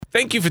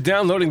Thank you for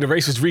downloading the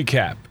Racers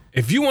Recap.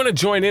 If you want to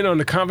join in on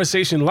the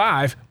conversation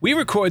live, we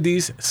record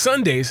these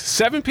Sundays,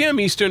 7 p.m.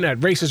 Eastern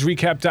at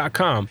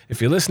racersrecap.com. If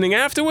you're listening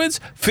afterwards,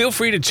 feel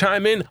free to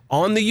chime in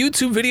on the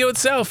YouTube video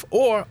itself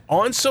or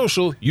on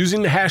social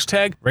using the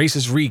hashtag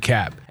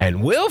RacersRecap.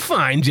 And we'll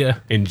find you.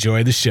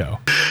 Enjoy the show.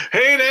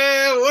 Hey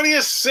there, what do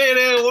you say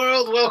there,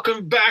 world?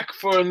 Welcome back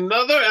for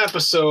another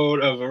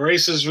episode of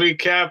Racers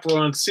Recap. We're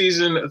on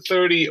season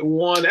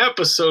 31,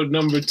 episode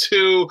number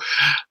 2.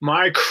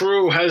 My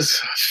crew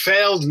has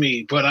failed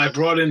me, but I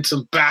brought in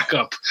some backup.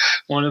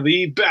 One of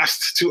the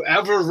best to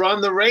ever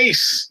run the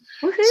race.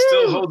 Woo-hoo.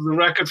 Still holds the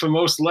record for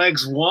most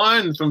legs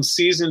won from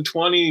season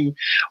 20,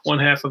 one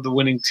half of the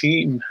winning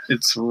team.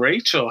 It's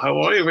Rachel. How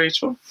are you,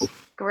 Rachel?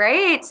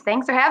 Great.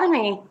 Thanks for having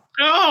me.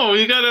 Oh,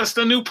 you got us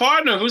the new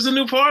partner. Who's the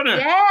new partner?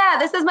 Yeah,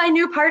 this is my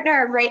new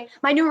partner,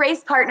 my new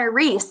race partner,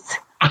 Reese.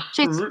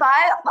 She's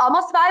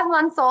almost 5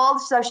 months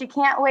old, so she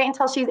can't wait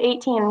until she's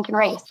 18 and can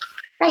race.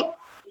 Great.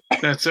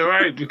 That's all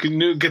right. You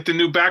can get the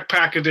new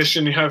backpack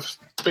edition. You have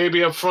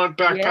baby up front,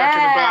 backpack in the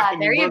back,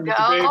 and there you run with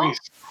go. the babies.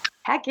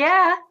 Heck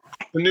yeah.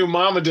 The new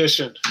mom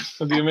edition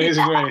of the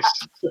Amazing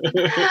Race.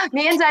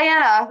 Me and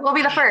Diana will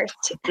be the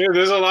first. Yeah,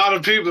 there's a lot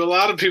of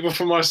people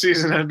from our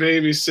season had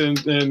babies, and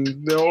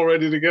they're all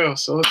ready to go.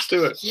 So let's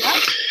do it.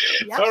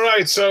 Yep. All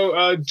right.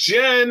 So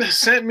Jen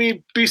sent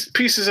me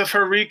pieces of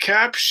her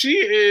recap. She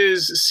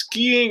is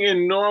skiing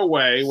in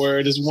Norway, where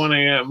it is 1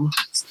 a.m.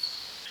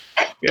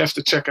 You have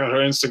to check out her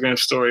Instagram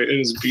story. It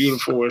is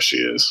beautiful where she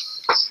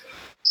is.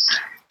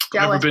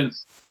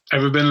 Jealous.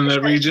 Ever been in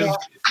that region?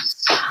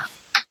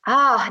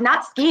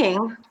 Not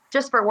skiing,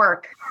 just for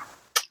work.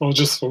 Oh,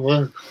 just for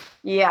work.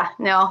 Yeah,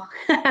 no.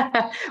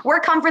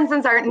 Work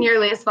conferences aren't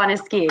nearly as fun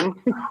as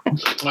skiing.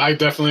 I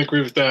definitely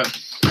agree with that.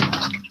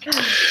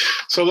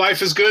 So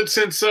life is good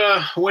since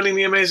winning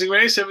the Amazing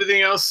Race.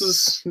 Everything else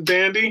is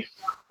dandy.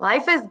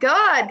 Life is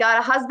good. Got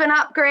a husband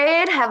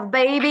upgrade, have a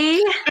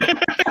baby.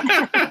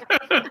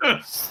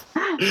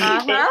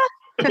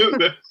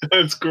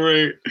 That's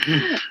great.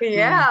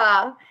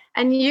 Yeah.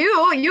 And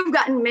you've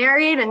gotten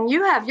married and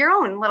you have your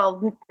own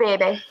little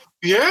baby.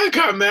 Yeah, I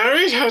got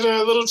married, had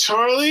a little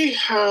Charlie,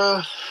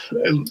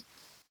 and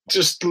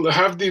just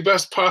have the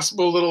best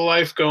possible little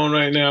life going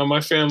right now.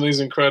 My family's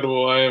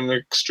incredible. I am an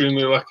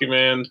extremely lucky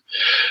man.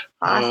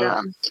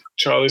 Awesome.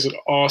 Charlie's an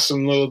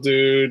awesome little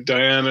dude.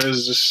 Diana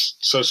is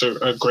just such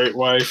a great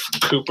wife.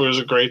 Cooper is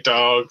a great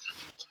dog.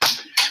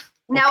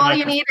 Now all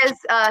you need is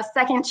a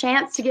second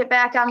chance to get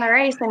back on the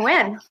race and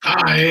win.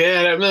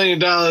 Yeah, that $1 million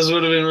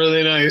would have been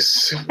really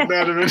nice.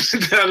 That'd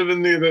have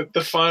been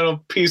the final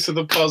piece of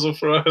the puzzle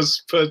for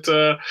us. But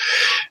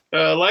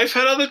life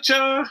had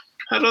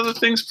other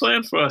things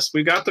planned for us.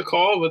 We got the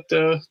call, but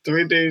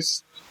 3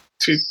 days,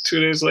 two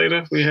days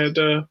later, we had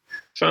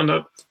found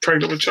out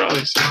pregnant with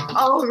Charlie. So.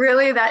 Oh,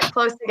 really? That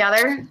close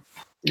together?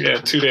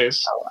 Yeah, 2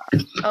 days.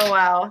 Oh,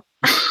 wow.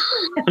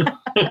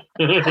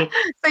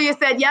 So you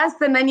said yes,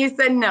 and then you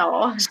said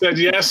no. Said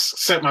yes,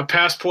 sent my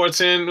passports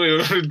in. We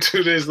were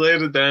 2 days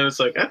later, then it's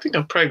like, I think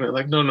I'm pregnant.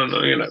 Like, no,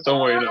 you're not. Don't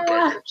worry, you're not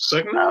pregnant. She's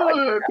like, no,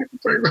 I think I'm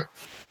pregnant.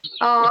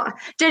 Oh,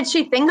 did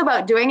she think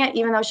about doing it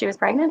even though she was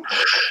pregnant?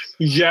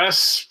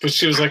 Yes, but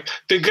she was like,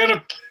 they're going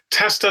to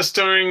test us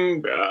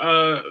during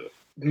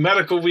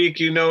medical week,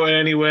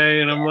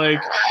 anyway. And I'm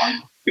like,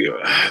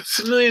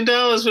 it's $1 million.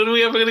 When are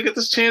we ever going to get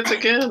this chance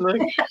again?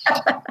 Like,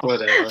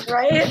 whatever.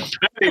 Right?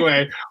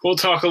 Anyway, we'll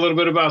talk a little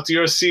bit about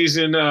your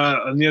season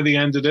near the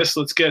end of this.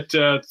 Let's get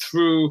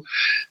through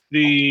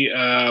the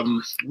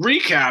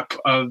recap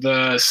of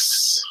the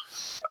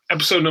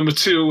episode number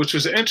 2, which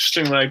was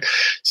interesting. Like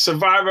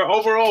Survivor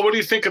overall, what do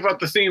you think about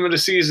the theme of the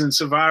season?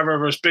 Survivor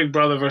versus Big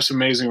Brother versus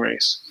Amazing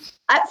Race.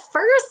 At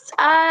first,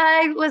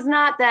 I was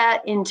not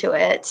that into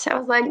it. I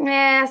was like,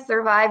 meh,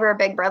 Survivor,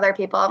 Big Brother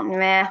people,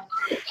 meh.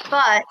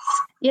 But,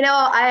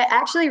 I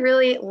actually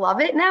really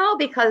love it now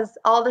because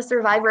all the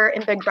Survivor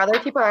and Big Brother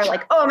people are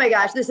like, oh my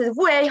gosh, this is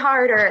way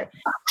harder.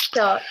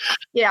 So,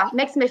 yeah,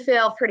 makes me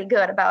feel pretty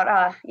good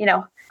about,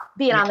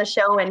 being on the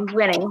show and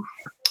winning.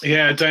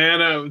 Yeah,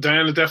 Diana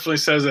definitely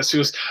says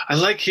that. I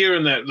like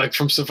hearing that, like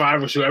from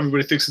Survivors, who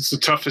everybody thinks it's the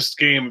toughest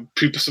game.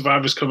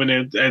 Survivors coming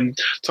in and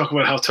talk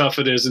about how tough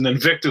it is. And then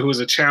Victor, who is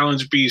a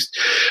challenge beast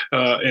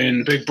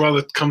in Big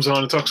Brother, comes on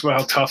and talks about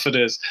how tough it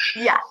is.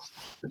 Yeah.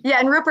 Yeah,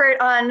 and Rupert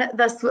on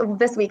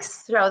this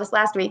week's show, this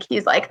last week,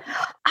 he's like,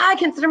 I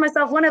consider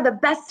myself one of the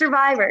best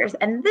survivors,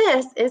 and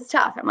this is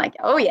tough. I'm like,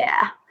 oh,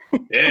 yeah.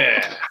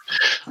 Yeah.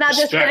 It's not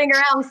just sitting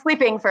around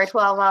sleeping for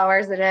 12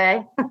 hours a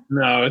day.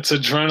 No, it's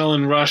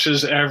adrenaline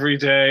rushes every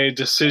day,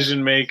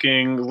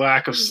 decision-making,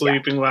 lack of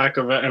sleeping, lack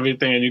of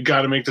everything, and you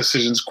got to make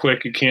decisions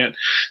quick. You can't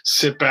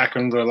sit back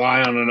and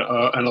rely on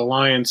an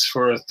alliance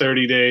for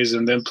 30 days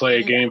and then play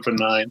a game for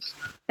 9.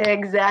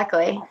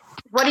 Exactly.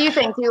 What do you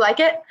think? Do you like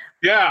it?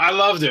 Yeah, I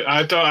loved it.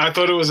 I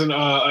thought it was an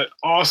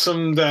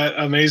awesome that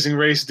Amazing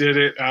Race did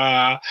it.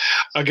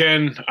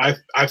 Again, I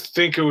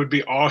think it would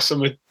be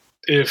awesome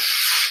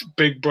if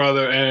Big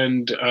Brother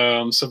and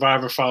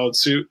Survivor followed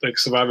suit. Like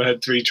Survivor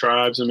had 3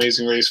 tribes,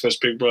 Amazing Race versus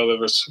Big Brother,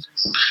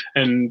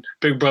 and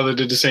Big Brother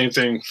did the same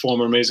thing,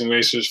 former Amazing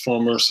Racers,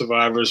 former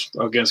Survivors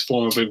against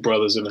former Big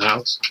Brothers in the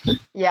house.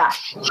 Yeah.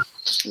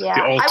 Yeah.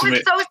 I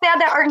was so sad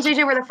that Art and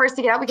JJ were the first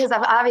to get out because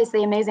of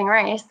obviously Amazing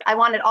Race. I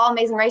wanted all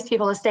Amazing Race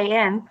people to stay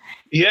in.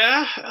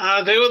 Yeah,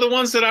 they were the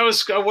ones that I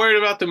was worried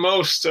about the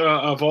most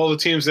of all the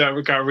teams that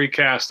got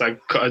recast. I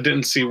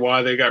didn't see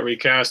why they got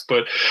recast,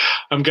 but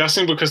I'm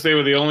guessing because they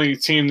were the only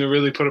team to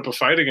really put up a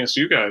fight against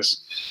you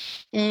guys.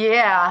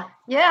 Yeah,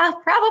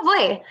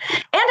 probably. And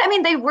I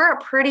mean, they were a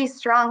pretty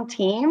strong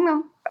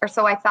team, or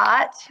so I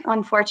thought,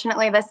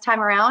 unfortunately, this time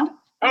around.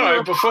 All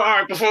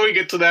right, before we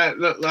get to that,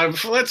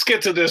 let's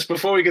get to this.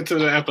 Before we get to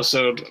the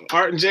episode,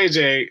 Art and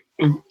JJ,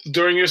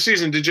 during your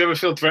season, did you ever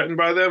feel threatened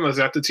by them? Was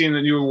that the team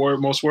that you were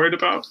most worried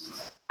about?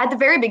 At the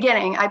very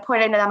beginning, I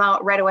pointed them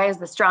out right away as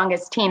the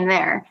strongest team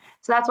there.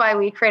 So that's why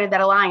we created that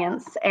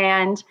alliance.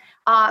 And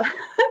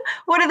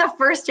one of the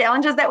first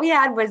challenges that we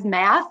had was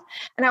math.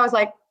 And I was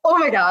like, oh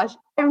my gosh,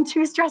 I'm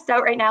too stressed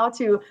out right now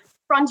to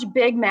crunch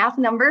big math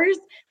numbers.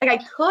 Like I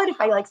could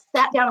if I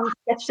sat down and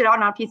sketched it out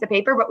on a piece of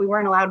paper, but we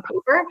weren't allowed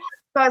paper.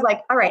 So I was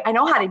like, all right, I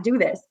know how to do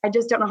this. I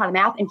just don't know how to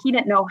math. And he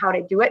didn't know how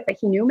to do it, but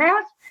he knew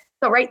math.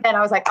 So right then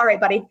I was like, all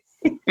right, buddy.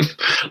 We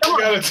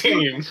got a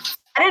team.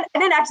 I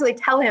didn't actually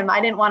tell him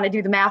I didn't want to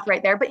do the math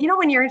right there. But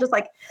when you're just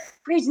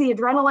crazy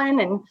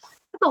adrenaline, and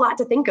it's a lot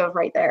to think of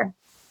right there.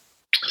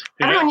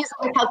 Yeah. Everyone uses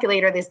a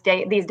calculator these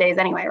days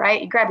anyway,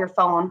 right? You grab your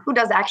phone. Who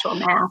does actual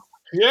math?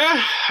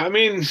 Yeah, I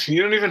mean,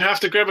 you don't even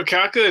have to grab a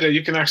calculator.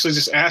 You can actually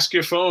just ask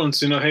your phones,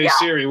 hey,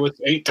 Siri, what's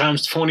 8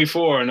 times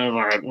 24? And I'm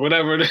like,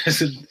 whatever it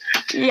is.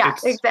 Yeah,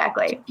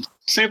 exactly.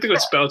 Same thing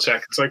with spell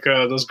check. It's like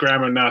those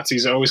grammar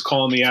Nazis are always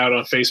calling me out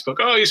on Facebook.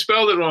 Oh, you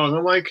spelled it wrong.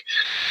 I'm like,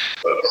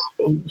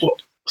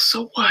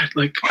 so what?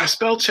 Like, a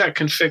spell check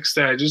can fix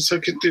that. Just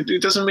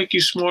it doesn't make you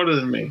smarter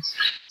than me.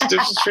 It's the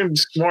difference between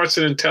smarts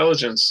and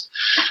intelligence.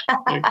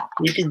 Like,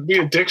 you can be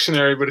a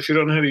dictionary, but if you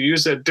don't know how to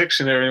use that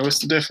dictionary, what's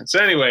the difference?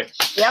 Anyway.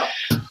 Yep.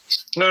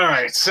 All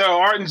right. So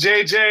Art and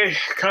JJ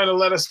kind of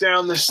let us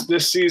down this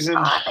season.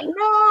 I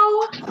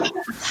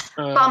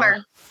know.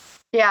 Bummer.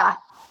 Yeah.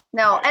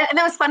 No. And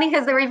it was funny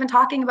because they were even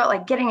talking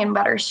about getting in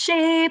better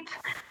shape.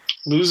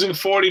 Losing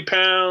 40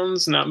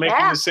 pounds, not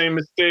making the same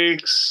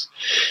mistakes.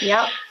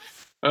 Yep.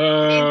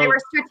 They were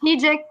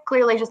strategic,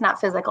 clearly just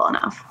not physical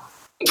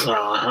enough.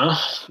 All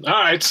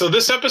right, so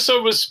this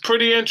episode was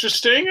pretty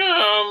interesting.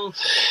 Art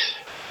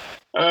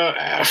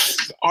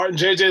and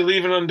JJ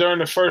leaving on during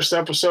the first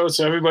episode,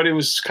 so everybody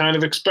was kind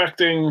of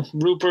expecting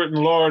Rupert and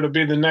Laura to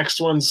be the next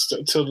ones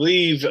to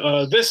leave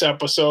this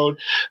episode.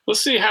 We'll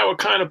see how it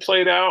kind of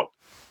played out.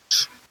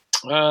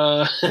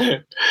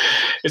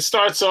 It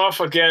starts off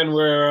again.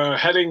 We're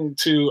heading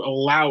to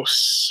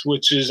Laos,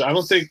 which is, I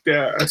don't think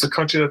it's a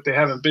country that they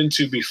haven't been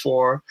to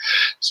before.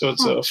 So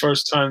it's the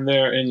first time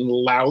they're in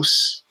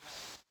Laos.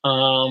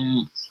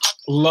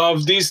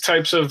 Love these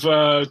types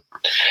of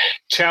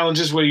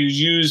challenges where you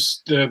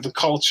use the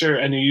culture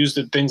and you use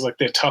the things like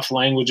their tough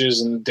languages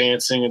and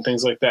dancing and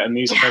things like that in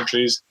these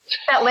countries.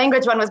 That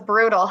language one was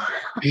brutal.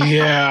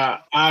 Yeah.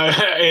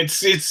 It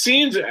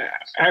seemed,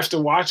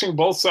 after watching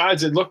both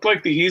sides, it looked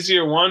like the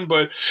easier one,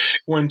 but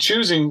when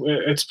choosing,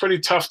 it's pretty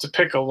tough to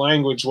pick a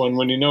language one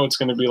when you know it's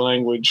going to be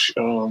language.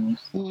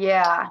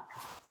 Yeah.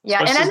 And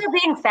it ended up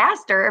being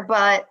faster,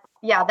 but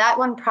yeah, that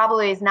one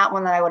probably is not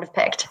one that I would have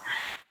picked.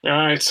 All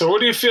right. So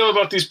what do you feel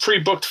about these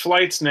pre-booked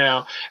flights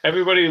now?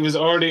 Everybody was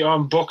already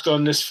booked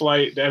on this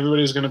flight.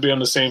 Everybody's going to be on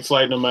the same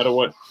flight no matter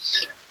what.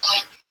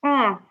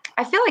 I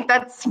feel like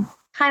that's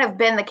kind of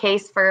been the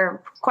case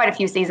for quite a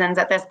few seasons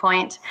at this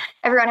point.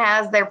 Everyone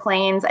has their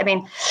planes. I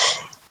mean,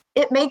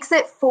 it makes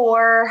it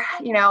for,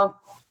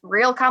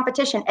 real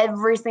competition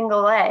every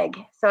single leg.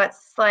 So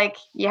it's like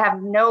you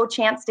have no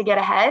chance to get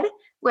ahead,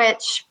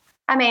 which,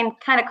 I mean,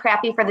 kind of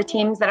crappy for the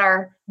teams that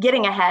are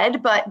getting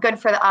ahead, but good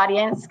for the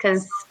audience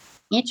because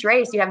each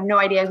race, you have no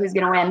idea who's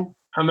going to win.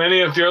 How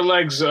many of your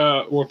legs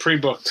were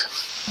pre-booked?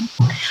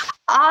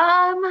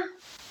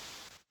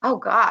 Oh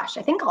gosh,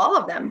 I think all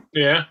of them.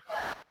 Yeah.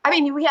 I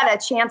mean, we had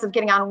a chance of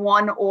getting on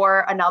one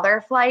or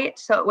another flight,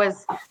 so it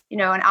was,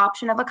 an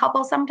option of a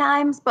couple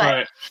sometimes,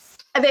 but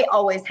they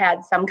always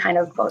had some kind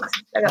of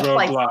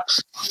roadblocks.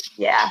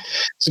 Yeah.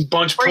 It's a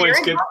bunch of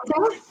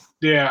points.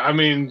 Yeah, I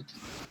mean,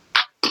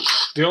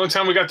 the only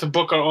time we got to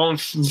book our own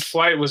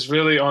flight was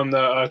really on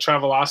the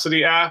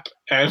Travelocity app.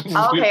 And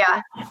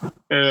yeah.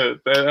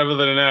 Other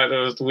than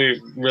that,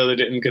 we really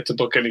didn't get to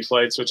book any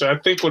flights, which I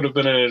think would have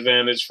been an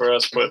advantage for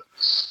us, but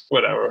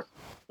whatever.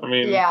 I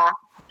mean,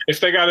 if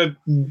they got to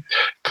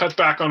cut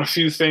back on a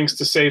few things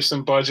to save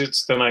some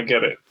budgets, then I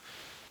get it.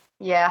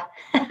 Yeah.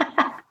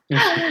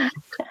 And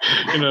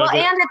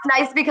it's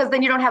nice because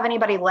then you don't have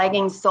anybody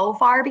lagging so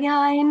far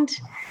behind.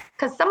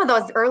 Because some of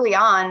those early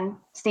on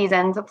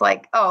seasons, it's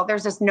like, oh,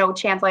 there's just no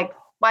chance. Like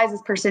why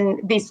is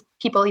these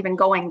people even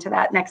going to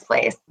that next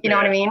place? You know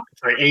what I mean?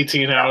 It's like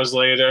 18 hours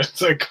later.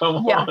 It's like,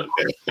 come on.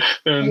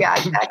 Yeah,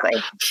 exactly.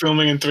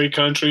 Filming in 3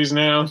 countries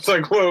now. It's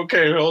like, well,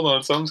 okay, hold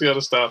on. Something's got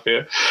to stop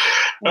here.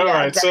 All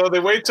right. Exactly. So they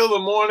wait till the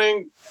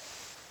morning.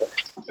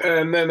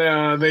 And then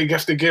they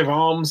have to give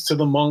alms to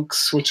the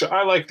monks, which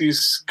I like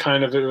these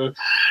kind of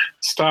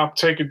stop,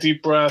 take a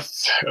deep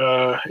breath,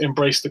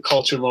 embrace the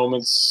culture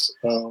moments.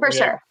 For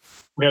sure.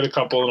 We had a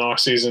couple in our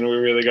season. We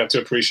really got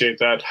to appreciate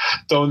that.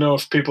 Don't know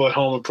if people at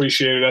home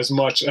appreciate it as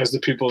much as the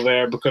people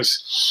there,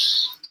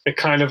 because it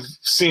kind of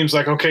seems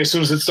like, okay, as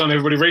soon as it's done,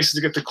 everybody races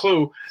to get the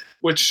clue,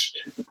 which,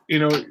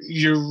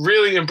 you're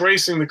really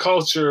embracing the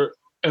culture.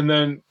 And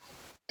then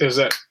there's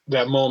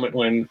that moment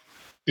when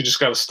you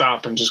just got to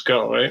stop and just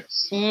go, right?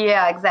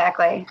 Yeah,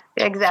 exactly.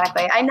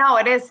 I know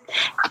it's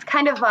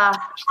kind of a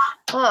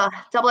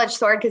double-edged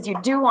sword, because you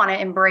do want to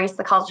embrace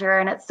the culture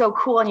and it's so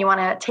cool and you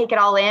want to take it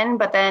all in,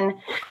 but then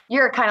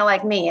you're kind of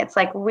like me. It's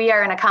like we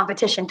are in a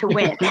competition to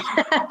win.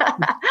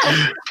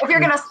 If you're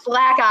going to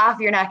slack off,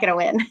 you're not going to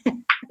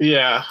win.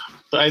 Yeah,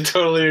 I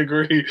totally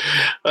agree.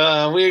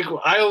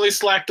 I only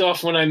slacked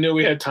off when I knew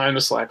we had time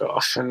to slack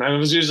off, and it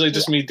was usually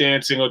just me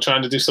dancing or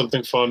trying to do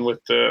something fun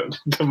with the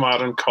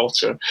modern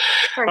culture.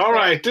 All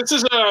right, this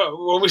is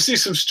we see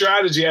some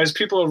strategy as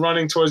people are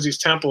running towards these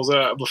temples.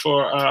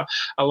 Before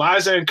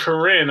Eliza and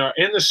Corinne are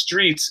in the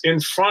streets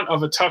in front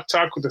of a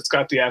tuk-tuk that's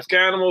got the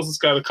Afghanimals. It's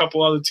got a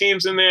couple other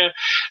teams in there,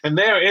 and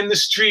they're in the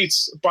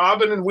streets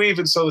bobbing and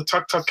weaving so the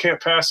tuk-tuk can't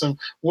pass them.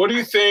 What do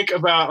you think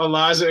about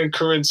Eliza and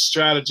Corinne's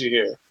strategy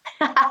here?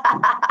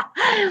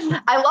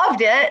 I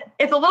loved it.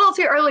 It's a little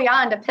too early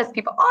on to piss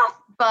people off,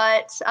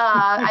 but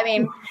I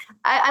mean,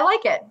 I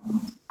like it.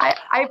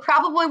 I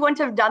probably wouldn't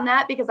have done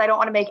that because I don't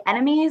want to make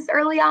enemies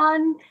early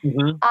on.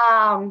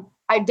 Mm-hmm.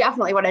 I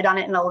definitely would have done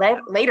it in a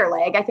later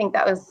leg. I think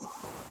that was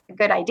a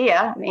good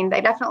idea. I mean,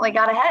 they definitely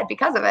got ahead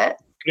because of it.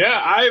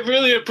 Yeah, I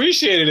really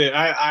appreciated it.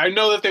 I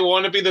know that they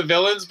want to be the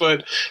villains,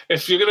 but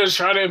if you're going to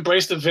try to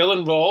embrace the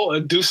villain role,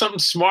 do something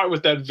smart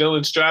with that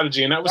villain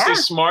strategy. And that was a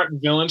smart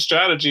villain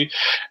strategy.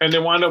 And they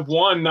wound up,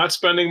 1, not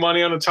spending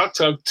money on a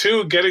tuk-tuk,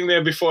 2, getting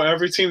there before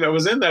every team that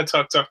was in that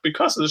tuk-tuk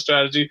because of the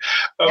strategy.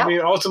 I mean,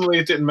 ultimately,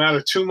 it didn't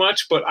matter too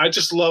much, but I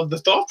just love the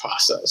thought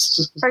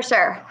process. For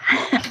sure.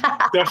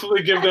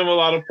 Definitely give them a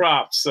lot of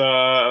props,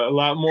 a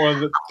lot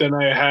more than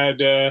I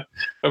had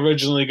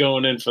originally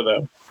going in for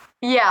them.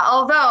 Yeah,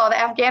 although the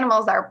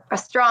Afghanimals are a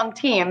strong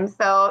team,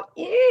 so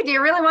do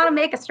you really want to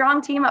make a strong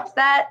team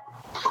upset?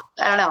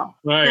 I don't know.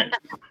 Right.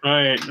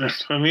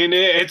 I mean,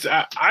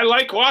 I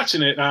like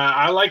watching it.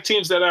 I like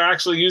teams that are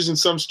actually using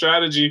some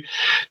strategy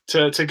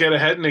to get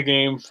ahead in the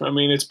game. I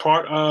mean, it's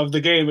part of the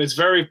game. It's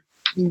very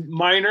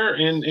minor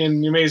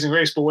in Amazing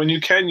Race, but when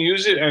you can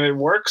use it and it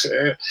works,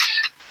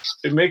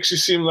 it makes you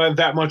seem like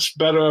that much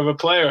better of a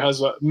player.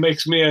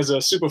 Makes me as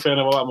a super fan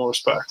have a lot more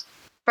respect.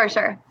 For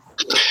sure.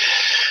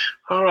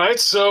 All right,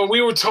 so we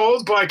were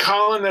told by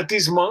Colin that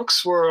these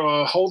monks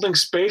were holding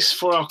space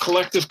for our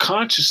collective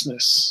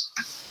consciousness.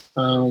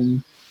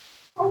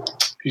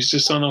 He's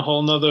just on a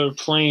whole nother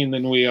plane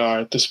than we are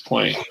at this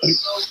point.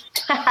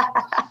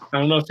 I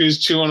don't know if he was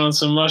chewing on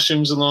some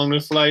mushrooms along the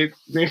flight.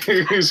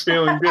 He's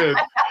feeling good.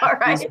 All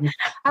right.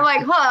 I'm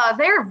like,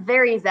 they're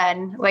very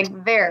zen, like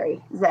very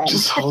zen.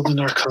 Just holding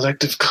our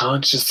collective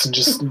conscious and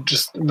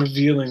just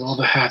revealing all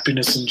the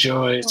happiness and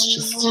joy. It's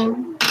just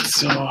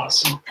so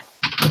awesome.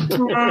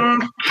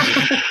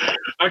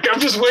 I'm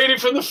just waiting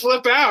for the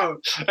flip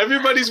out.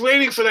 Everybody's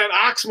waiting for that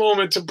ox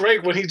moment to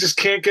break when he just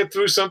can't get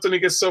through something. He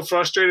gets so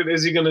frustrated.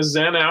 Is he going to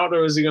zen out,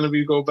 or is he going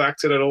to go back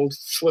to that old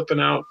flipping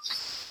out,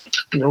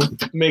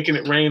 making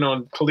it rain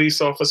on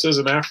police officers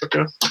in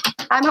Africa?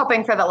 I'm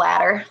hoping for the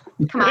latter.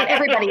 Come on,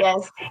 everybody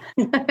is.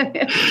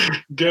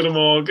 Get them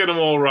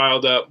all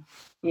riled up.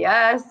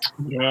 Yes.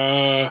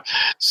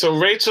 So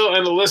Rachel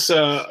and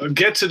Alyssa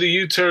get to the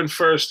U-turn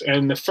first,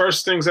 and the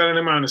first things out of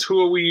their mind is,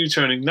 who are we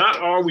U-turning? Not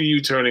are we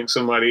U-turning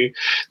somebody.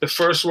 The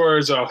first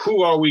words are,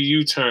 who are we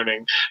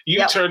U-turning?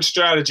 U-turn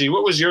strategy.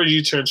 What was your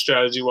U-turn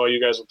strategy while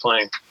you guys were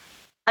playing?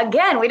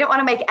 Again, we didn't want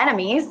to make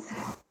enemies,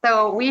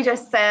 so we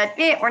just said,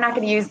 we're not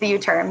going to use the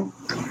U-turn.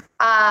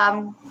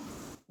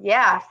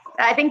 Yeah,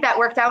 I think that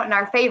worked out in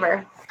our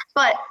favor.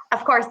 But,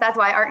 of course, that's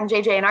why Art and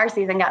JJ in our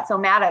season got so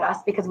mad at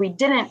us, because we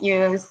didn't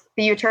use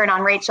the U-turn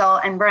on Rachel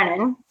and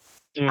Brennan.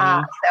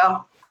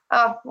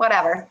 Mm-hmm.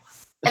 Whatever.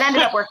 It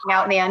ended up working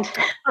out in the end.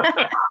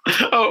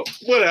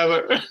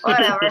 Whatever.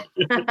 Whatever.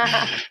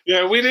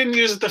 Yeah, we didn't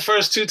use it the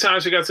first 2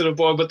 times we got to the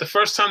board, but the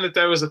first time that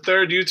there was a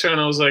third U-turn,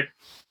 I was like,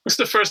 it's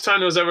the first time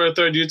there was ever a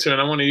third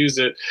U-turn. I want to use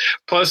it.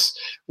 Plus,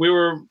 we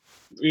were,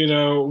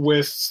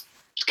 with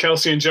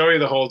Kelsey and Joey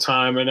the whole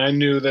time, and I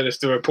knew that if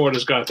the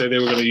reporters got there, they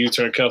were going to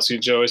U-turn Kelsey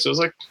and Joey. So I was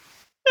like,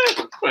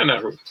 why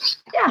not?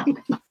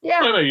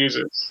 Yeah. Why not use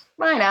it?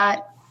 Why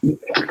not?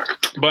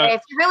 But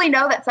if you really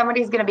know that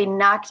somebody's going to be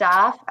knocked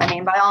off, I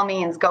mean, by all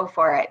means, go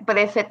for it. But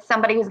if it's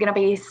somebody who's going to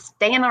be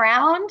staying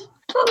around,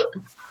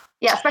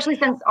 especially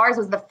since ours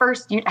was the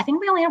first, I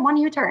think we only had 1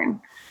 U-turn.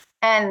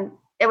 And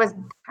it was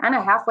kind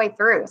of halfway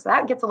through. So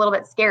that gets a little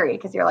bit scary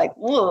because you're like,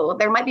 ooh,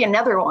 there might be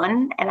another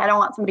one and I don't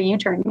want somebody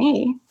U-turn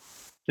me.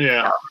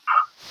 Yeah. So,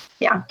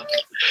 yeah.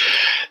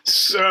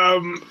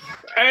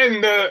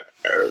 And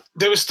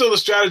there was still the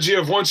strategy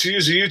of once you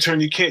use a U-turn,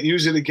 you can't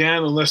use it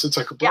again unless it's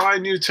like a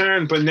blind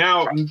U-turn. But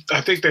now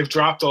I think they've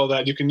dropped all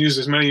that. You can use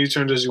as many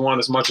U-turns as you want,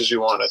 as much as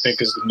you want, I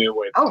think is the new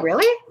way. Oh,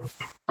 really?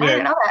 I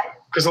didn't know that.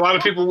 Because a lot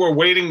of people were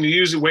waiting to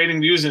use it,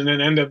 and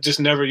then end up just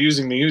never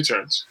using the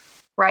U-turns.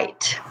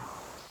 Right.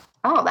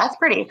 Oh, that's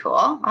pretty cool.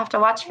 I'll have to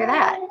watch for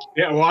that.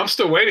 Yeah, well, I'm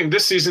still waiting.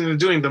 This season they're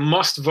doing the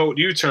must-vote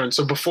U-turn.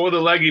 So before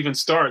the leg even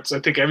starts, I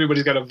think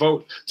everybody's got to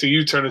vote to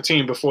U-turn a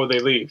team before they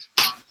leave.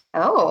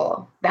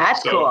 Oh,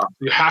 that's cool.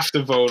 You have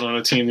to vote on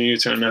a team to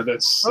U-turn.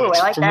 That's I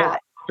like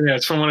that.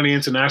 It's from one of the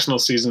international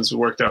seasons. It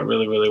worked out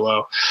really, really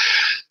well.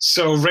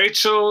 So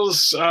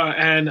Rachel's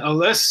and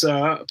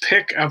Alyssa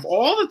pick of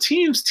all the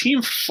teams,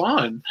 Team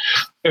Fun.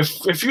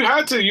 If you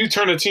had to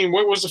U-turn a team,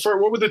 what would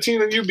the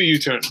team that you'd be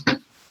U-turning?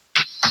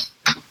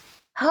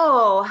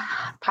 Oh,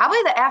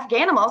 probably the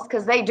Afghanimals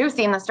because they do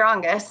seem the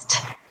strongest.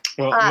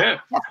 Well,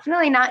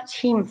 definitely not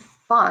Team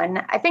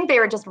Fun. I think they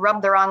were just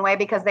rubbed the wrong way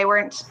because they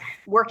weren't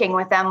working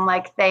with them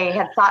like they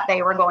had thought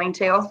they were going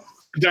to.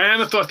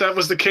 Diana thought that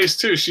was the case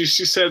too. She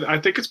said, I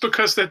think it's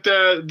because that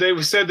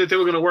they said that they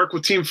were going to work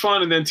with Team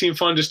Fun, and then Team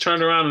Fun just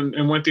turned around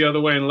and went the other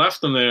way and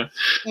left them there.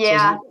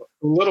 Yeah. So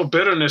a little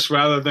bitterness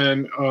rather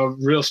than a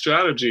real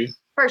strategy.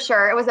 For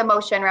sure. It was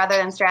emotion rather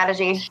than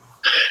strategy.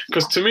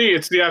 Because to me,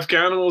 it's the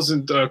Afghanimals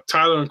and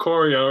Tyler and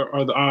Corey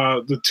are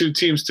the two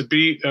teams to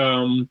beat.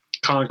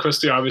 Colin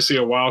Christie, obviously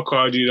a wild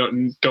card.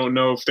 You don't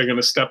know if they're going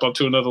to step up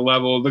to another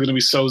level. They're going to be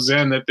so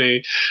zen that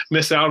they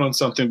miss out on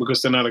something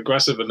because they're not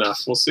aggressive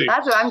enough. We'll see.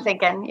 That's what I'm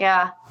thinking.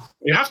 Yeah.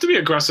 You have to be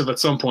aggressive at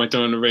some point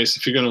during the race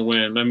if you're going to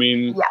win. I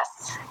mean,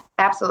 yes,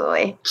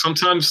 absolutely.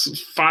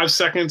 Sometimes 5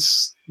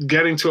 seconds,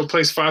 getting to a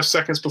place 5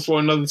 seconds before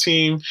another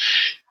team,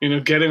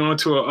 getting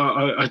onto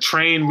a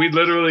train. We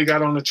literally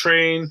got on a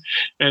train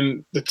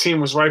and the team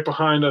was right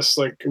behind us.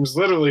 Like it was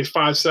literally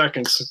 5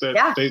 seconds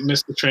that they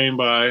missed the train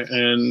by,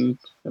 and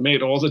it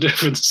made all the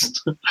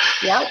difference.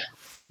 Yep.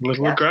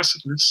 Little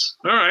aggressiveness.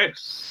 All right.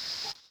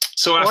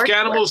 So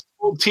Afghanimals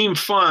told Team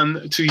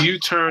Fun to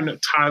U-turn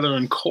Tyler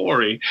and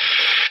Corey.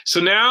 So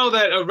now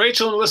that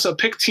Rachel and Alyssa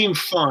picked Team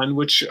Fun,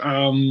 which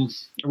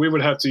we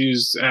would have to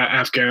use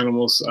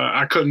Afghanimals.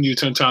 I couldn't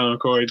U-turn Tyler and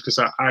Corey because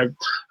I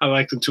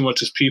like them too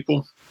much as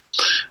people.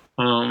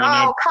 Come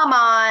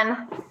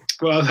on.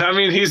 Well, I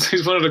mean,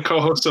 he's one of the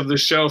co-hosts of the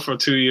show for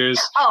 2 years.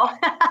 Oh.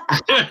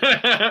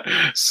 But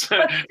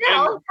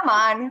still, come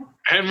on.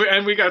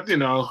 And we got,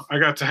 I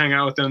got to hang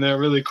out with them. They're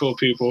really cool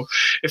people.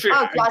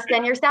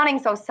 Justin, you're sounding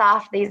so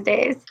soft these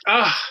days.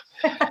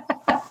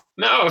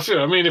 No, if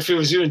it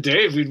was you and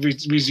Dave, we'd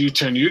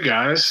U-turn you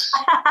guys.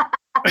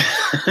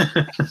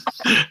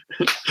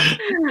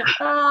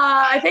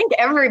 I think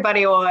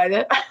everybody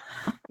would.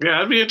 Yeah,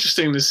 it'd be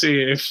interesting to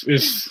see if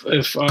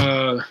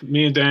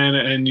me and Diana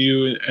and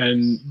you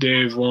and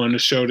Dave were on the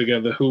show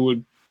together, who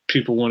would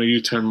people want to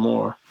U-turn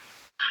more?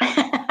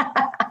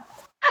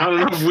 I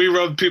don't know if we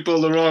rubbed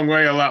people the wrong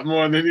way a lot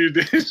more than you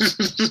did.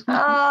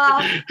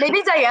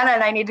 Maybe Diana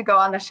and I need to go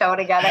on the show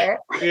together.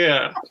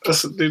 Yeah,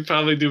 they'd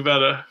probably do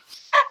better.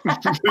 So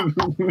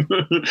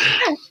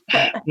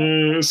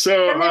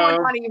and they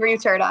would want to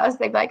U-turn us.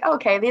 They'd be like,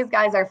 okay, these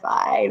guys are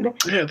fine.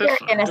 Yeah, they're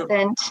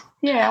innocent.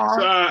 Yeah.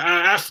 So,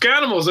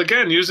 Afghanimals,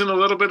 again, using a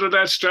little bit of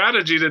that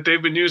strategy that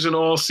they've been using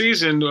all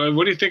season.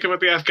 What do you think about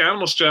the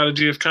Afghanimal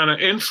strategy of kind of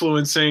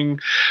influencing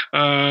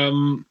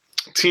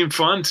Team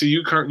Fun to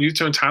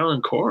U-turn Tyler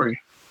and Corey?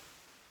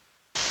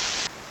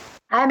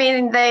 I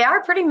mean, they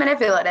are pretty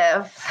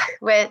manipulative,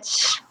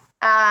 which,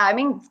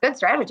 it's good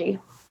strategy.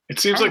 It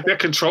seems like they're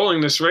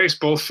controlling this race,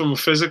 both from a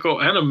physical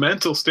and a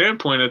mental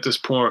standpoint at this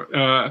point.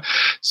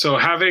 So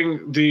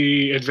having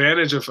the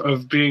advantage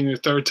of being the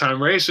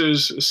third-time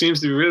racers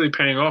seems to be really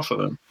paying off for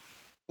them.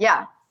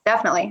 Yeah,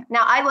 definitely.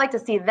 Now, I'd like to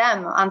see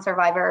them on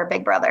Survivor or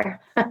Big Brother.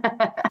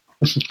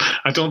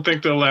 I don't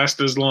think they'll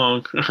last as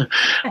long.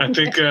 I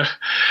think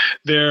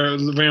their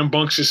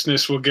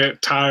rambunctiousness will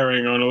get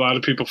tiring on a lot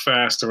of people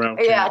fast around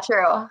camp. Yeah,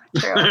 true.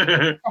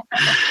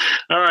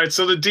 All right,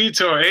 so the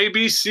detour,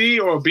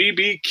 ABC or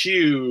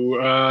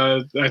BBQ?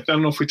 I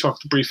don't know if we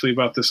talked briefly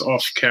about this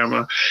off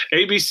camera.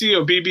 ABC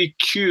or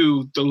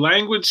BBQ, the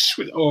language,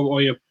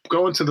 or you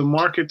go into the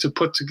market to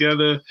put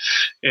together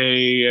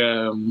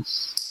a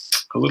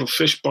little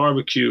fish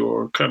barbecue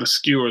or kind of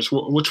skewers.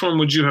 Which one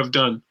would you have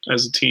done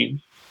as a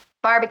team?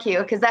 Barbecue,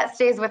 because that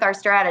stays with our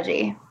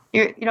strategy.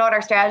 You know what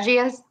our strategy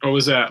is? What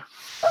was that?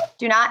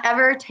 Do not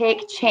ever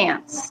take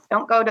chance.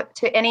 Don't go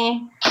to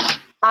any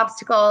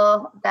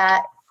obstacle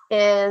that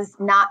is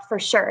not for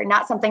sure,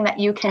 not something that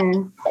you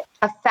can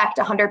affect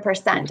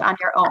 100% on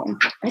your own.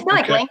 I feel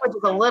like language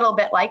is a little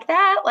bit like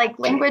that. Like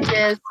language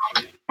is,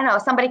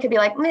 somebody could be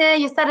like,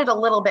 you said it a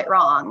little bit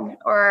wrong,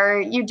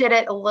 or you did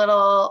it a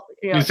little.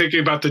 You're thinking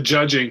about the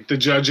judging. The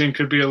judging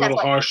could be a little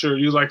harsher.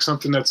 You like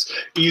something that's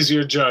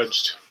easier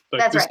judged.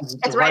 Like that's this right. Is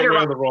it's the right or way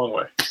wrong. or the wrong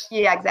way.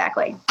 Yeah,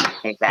 exactly.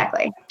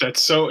 Exactly.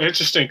 That's so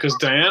interesting because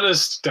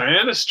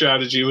Diana's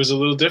strategy was a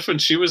little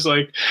different. She was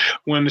like,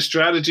 when the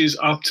strategy is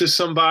up to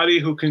somebody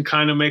who can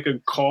kind of make a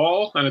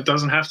call and it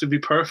doesn't have to be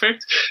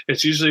perfect,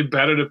 it's usually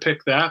better to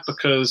pick that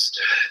because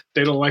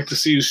they don't like to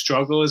see you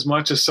struggle as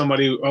much as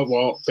somebody who, oh,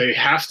 well, they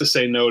have to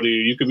say no to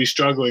you. You could be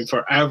struggling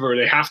forever.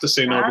 They have to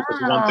say no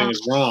because one thing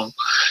is wrong.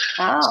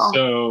 Oh.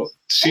 So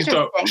she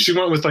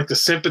went with like the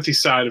sympathy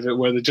side of it,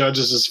 where the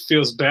judges just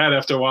feels bad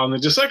after a while, and they're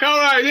just like, "All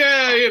right,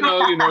 yeah, you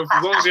know,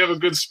 as long as you have a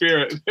good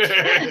spirit."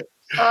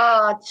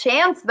 Oh,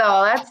 chance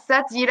though.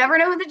 That's you never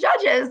know who the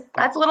judge is.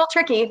 That's a little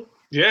tricky.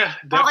 Yeah,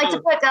 definitely. I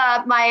don't like to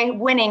put my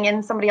winning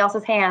in somebody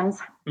else's hands.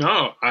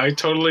 No, I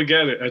totally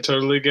get it.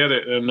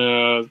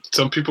 And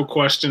some people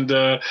questioned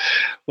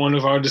one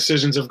of our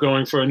decisions of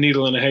going for a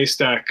needle in a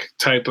haystack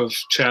type of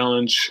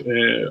challenge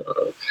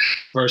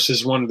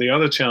versus one of the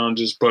other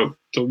challenges. But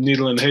the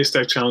needle in the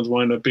haystack challenge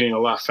wound up being a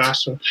lot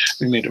faster.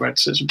 We made the right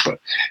decision.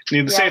 But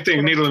same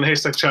thing, needle in the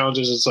haystack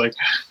challenges, it's like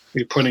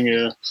you're putting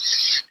a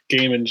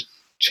game in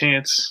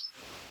chance.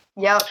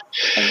 Yep,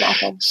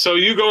 exactly. So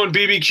you go in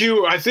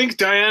BBQ. I think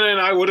Diana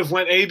and I would have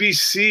went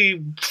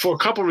ABC for a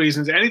couple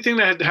reasons. Anything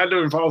that had to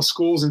involve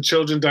schools and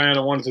children,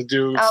 Diana wanted to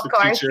do. It's of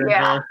course, teacher in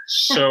her.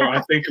 So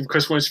I think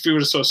because when she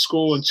would have saw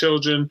school and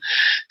children,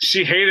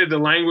 she hated the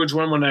language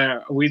one.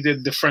 When we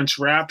did the French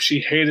rap,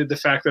 she hated the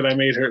fact that I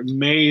made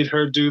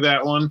her do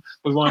that one.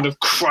 We wound up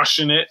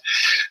crushing it.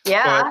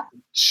 Yeah. But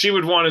she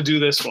would want to do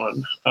this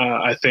one,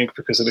 I think,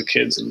 because of the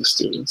kids and the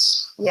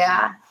students.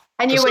 Yeah.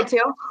 And you would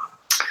too?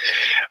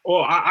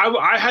 Well,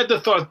 I had the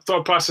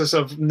thought process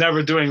of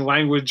never doing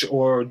language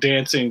or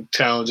dancing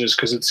challenges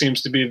because it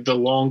seems to be the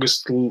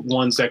longest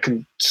ones that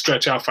can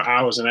stretch out for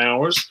hours and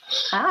hours.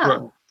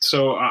 Oh.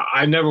 So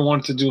I never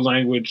wanted to do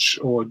language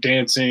or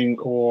dancing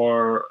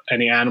or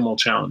any animal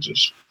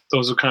challenges.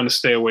 Those will kind of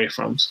stay away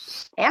from.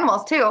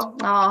 Animals too.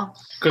 Oh,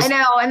 I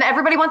know. And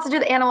everybody wants to do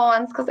the animal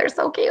ones because they're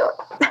so cute.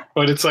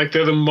 But it's like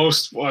they're the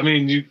most, I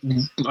mean,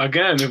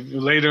 if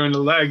later in the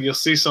leg, you'll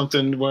see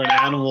something where an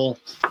animal...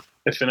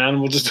 If an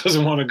animal just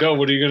doesn't want to go,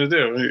 what are you going to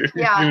do?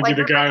 Yeah, you're going to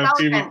be the guy on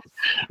TV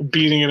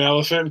beating an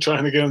elephant,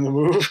 trying to get him to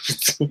move.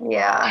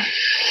 Yeah.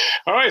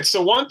 All right.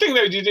 So one thing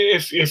that you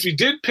did, if you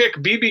did pick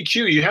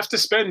BBQ, you have to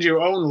spend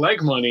your own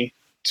leg money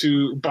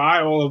to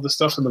buy all of the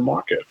stuff in the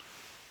market.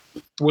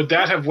 Would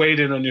that have weighed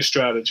in on your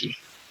strategy?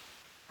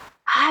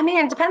 I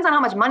mean, it depends on how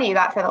much money you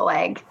got for the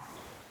leg.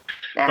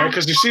 Yeah. Right,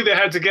 because you see they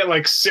had to get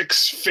like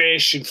 6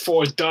 fish and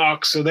 4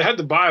 ducks, so they had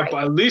to buy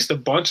at least a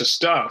bunch of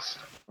stuff.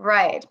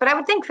 Right. But I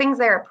would think things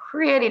there are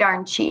pretty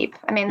darn cheap.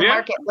 I mean, the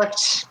market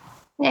looked,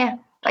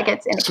 like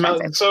it's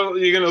inexpensive. So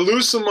you're going to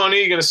lose some money.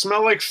 You're going to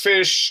smell like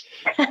fish.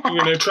 You're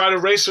going to try to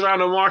race around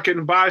the market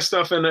and buy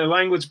stuff in a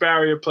language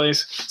barrier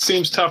place.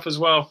 Seems tough as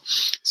well.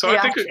 So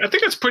I think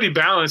it's pretty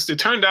balanced. It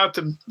turned out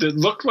it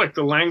looked like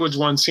the language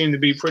one seemed to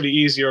be pretty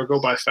easy or go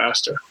by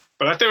faster.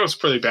 But I think it was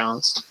pretty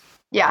balanced.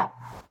 Yeah.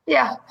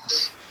 Yeah.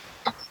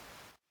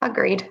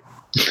 Agreed.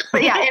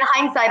 But yeah, in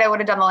hindsight, I would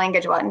have done the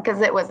language one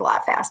because it was a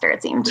lot faster,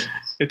 it seemed.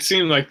 It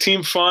seemed like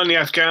Team Fun, the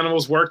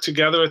Afghanimals worked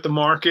together at the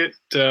market.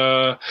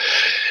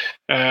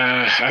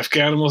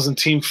 Afghanimals and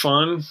Team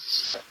Fun.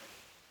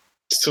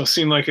 So it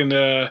seemed like in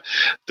the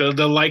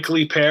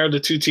likely pair, the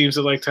two teams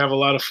that like to have a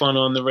lot of fun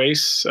on the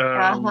race.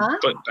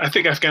 But I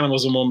think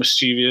Afghanimals are more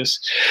mischievous.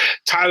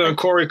 Tyler and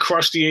Corey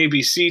crushed the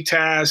ABC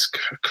task.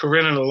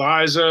 Corinne and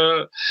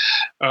Eliza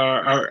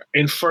are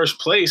in first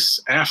place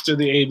after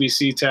the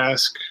ABC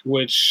task,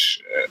 which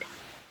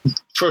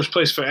first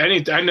place for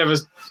any. I never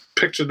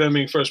pictured them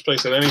being first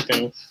place at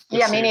anything.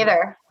 Yeah, me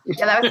neither.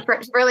 Yeah, that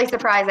was really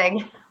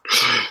surprising.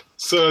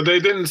 So they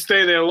didn't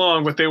stay there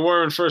long, but they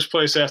were in first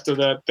place after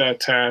that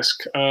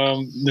task.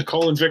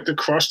 Nicole and Victor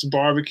crushed the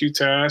barbecue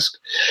task.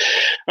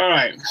 All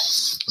right.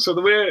 So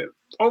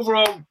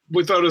overall,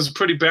 we thought it was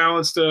pretty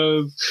balanced.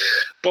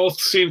 Both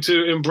seemed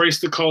to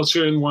embrace the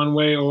culture in one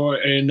way or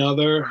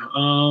another.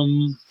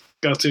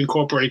 Got to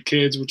incorporate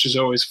kids, which is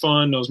always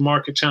fun. Those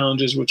market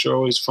challenges, which are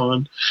always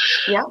fun.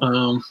 Yeah.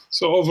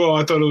 So overall,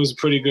 I thought it was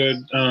pretty good.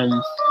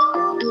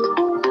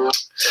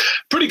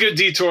 Pretty good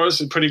detours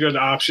and pretty good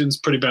options,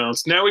 pretty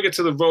balanced. Now we get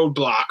to the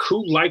roadblock.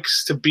 Who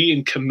likes to be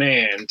in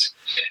command?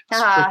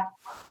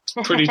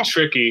 Pretty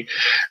tricky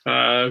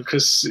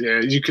because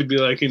you could be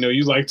like,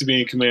 you like to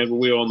be in command, but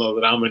we all know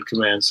that I'm in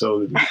command.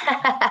 So,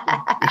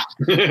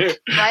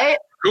 right?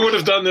 Who would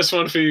have done this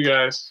one for you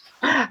guys?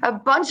 A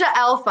bunch of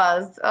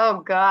alphas.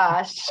 Oh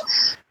gosh!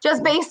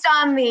 Just based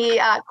on the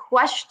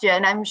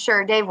question, I'm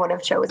sure Dave would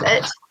have chose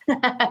it.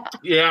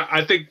 Yeah,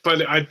 I think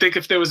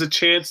if there was a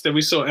chance that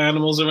we saw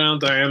animals around,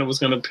 Diana was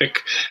going to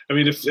pick. I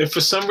mean, if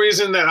for some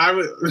reason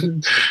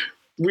that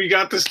we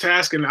got this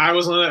task and I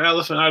was on an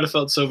elephant, I'd have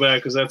felt so bad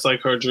because that's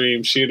like her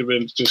dream. She'd have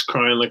been just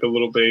crying like a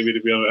little baby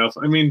to be on an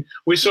elephant. I mean,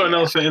 we saw an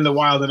elephant in the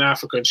wild in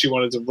Africa and she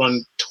wanted to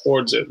run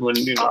towards it when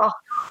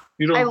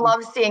I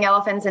love seeing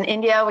elephants in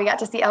India. We got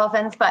to see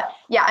elephants, but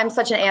yeah, I'm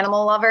such an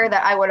animal lover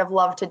that I would have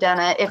loved to done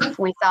it if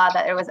we saw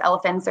that it was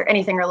elephants or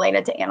anything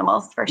related to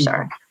animals for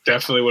sure.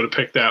 Definitely would have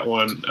picked that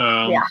one.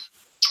 Yeah.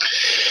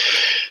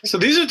 So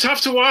these are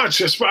tough to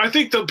watch. I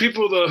think the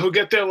people who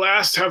get there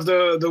last have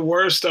the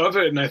worst of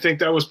it, and I think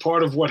that was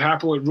part of what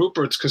happened with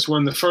Rupert's, because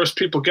when the first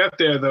people get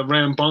there, the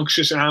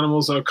rambunctious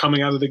animals are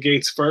coming out of the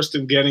gates first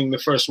and getting the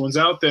first ones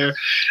out there.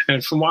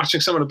 And from watching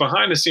some of the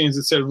behind the scenes,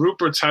 it said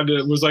Rupert's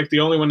was like the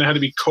only one that had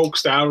to be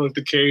coaxed out of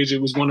the cage.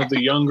 It was one of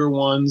the younger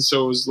ones,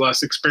 so it was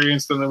less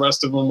experienced than the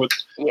rest of them with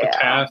the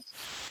path.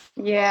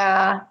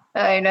 Yeah,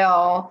 I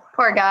know.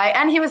 Poor guy.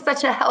 And he was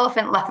such an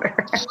elephant lover.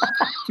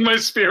 My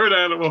spirit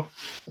animal.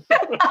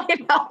 I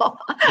know.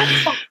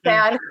 So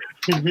sad.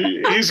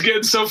 He's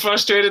getting so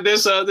frustrated.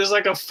 There's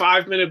like a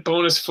 5-minute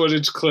bonus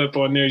footage clip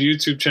on their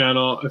YouTube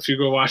channel. If you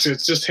go watch it,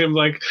 it's just him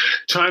like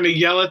trying to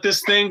yell at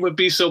this thing, but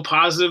be so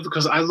positive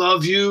because I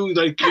love you.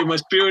 Like, you're my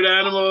spirit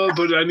animal,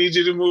 but I need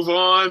you to move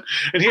on.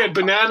 And he had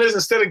bananas.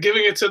 Instead of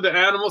giving it to the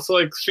animal to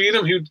like feed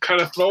him, he would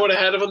kind of throw it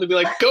ahead of him to be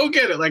like, go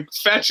get it, like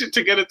fetch it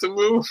to get it to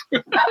move.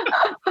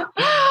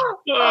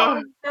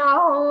 Oh,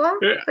 no.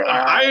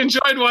 I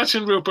enjoyed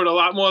watching Rupert a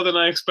lot more than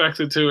I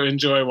expected to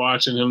enjoy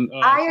watching him.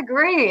 I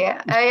agree.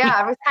 Yeah,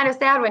 I was kind of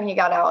sad when he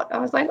got out. I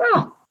was like,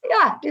 oh,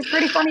 yeah, he's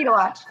pretty funny to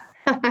watch.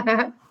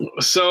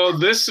 So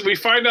we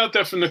find out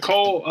that from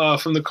Nicole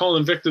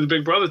and Victor, the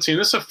Big Brother team,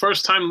 this is her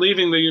first time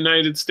leaving the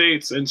United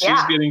States, and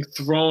she's getting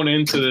thrown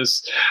into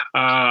this.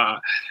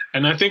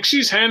 And I think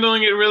she's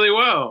handling it really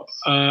well.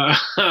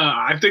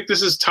 I think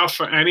this is tough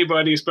for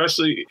anybody,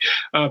 especially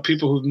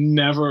people who've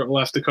never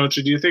left the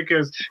country. Do you think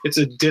it's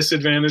a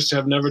disadvantage to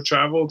have never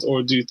traveled,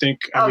 or do you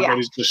think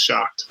everybody's just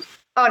shocked?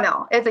 Oh,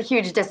 no, it's a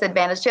huge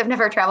disadvantage to have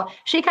never traveled.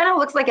 She kind of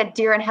looks like a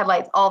deer in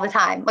headlights all the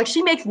time. Like,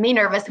 she makes me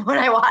nervous when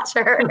I watch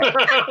her.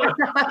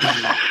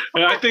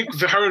 And I think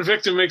her and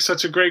Victor make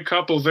such a great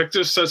couple.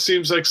 Victor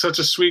seems like such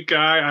a sweet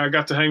guy. I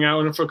got to hang out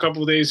with him for a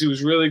couple of days. He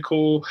was really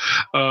cool,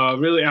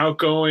 really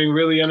outgoing,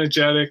 really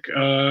energetic.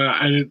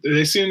 And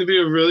they seem to be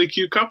a really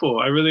cute couple.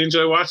 I really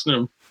enjoy watching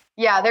them.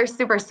 Yeah, they're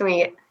super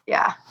sweet.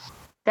 Yeah.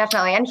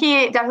 Definitely. And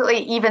he definitely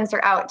evens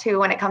her out too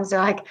when it comes to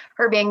like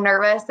her being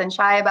nervous and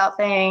shy about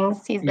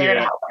things. He's there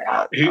to help her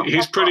out. So.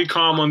 He's pretty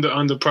calm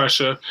under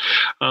pressure.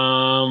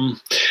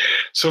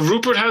 So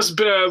Rupert has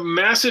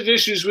massive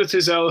issues with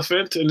his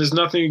elephant, and there's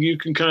nothing you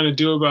can kind of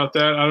do about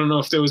that. I don't know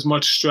if there was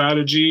much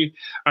strategy.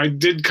 I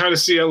did kind of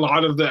see a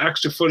lot of the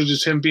extra footage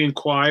as him being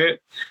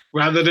quiet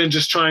rather than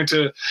just trying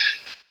to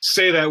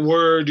say that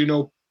word,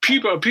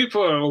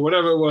 people or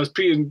whatever it was,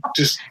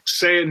 just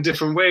say it in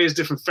different ways,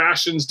 different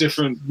fashions,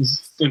 different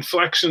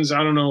inflections.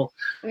 I don't know.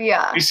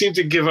 Yeah. He seemed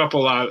to give up a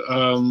lot.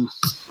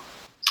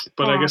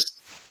 But I guess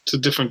it's a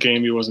different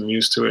game. He wasn't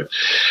used to it.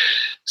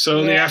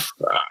 So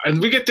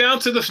and we get down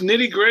to the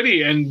nitty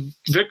gritty, and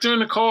Victor and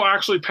Nicole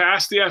actually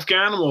pass the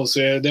Afghanimals.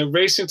 They're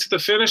racing to the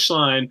finish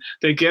line.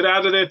 They get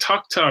out of their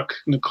tuk-tuk.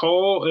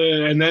 Nicole,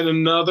 and then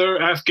another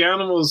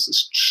Afghanimals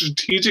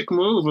strategic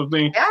move of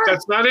being,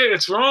 that's not it.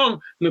 It's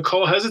wrong.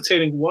 Nicole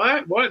hesitating.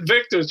 What?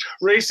 Victor's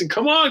racing.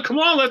 Come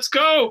on, let's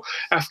go.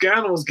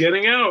 Afghanimals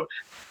getting out,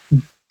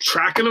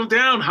 tracking them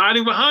down,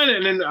 hiding behind it,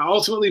 and then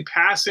ultimately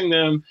passing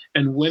them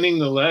and winning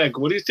the leg.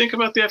 What do you think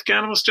about the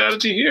Afghanimal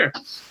strategy here?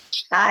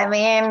 I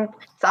mean,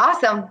 it's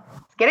awesome.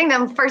 Getting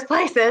them first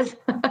places.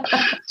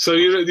 So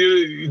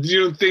you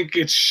don't think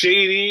it's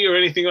shady or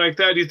anything like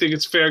that? You think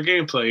it's fair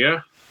gameplay,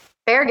 yeah?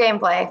 Fair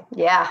gameplay,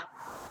 yeah.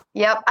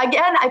 Yep.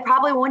 Again, I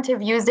probably wouldn't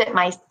have used it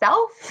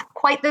myself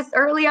quite this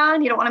early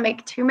on. You don't want to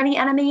make too many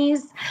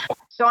enemies.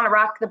 Don't want to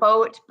rock the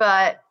boat,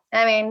 but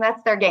I mean,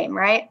 that's their game,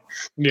 right?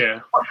 Yeah.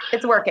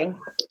 It's working.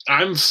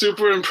 I'm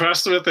super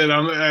impressed with it.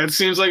 It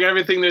seems like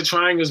everything they're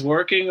trying is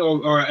working,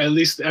 or at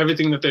least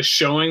everything that they're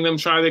showing them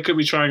try. They could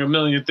be trying a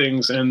million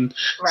things and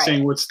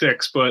seeing what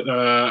sticks, but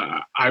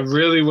I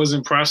really was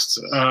impressed.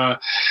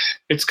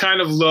 It's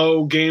kind of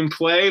low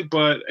gameplay,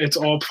 but it's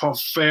all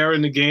fair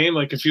in the game.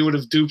 Like, if you would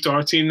have duped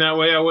our team that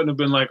way, I wouldn't have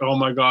been like, oh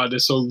my God, they're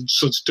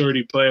such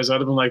dirty players.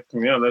 I'd have been like,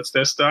 yeah, that's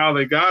their style.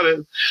 They got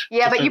it.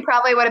 Yeah, but you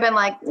probably would have been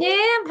like,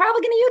 yeah, I'm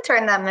probably going to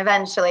U-turn them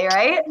eventually,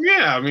 right?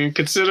 Yeah, I mean,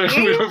 considering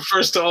we were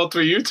first to all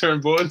 3 U-turn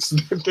boards,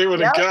 they would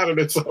have got it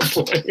at some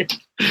point.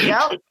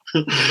 Yep.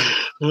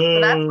 So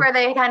that's where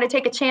they kind of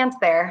take a chance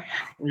there.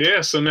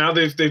 Yeah, so now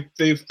they've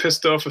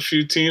pissed off a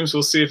few teams.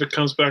 We'll see if it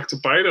comes back to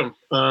bite them.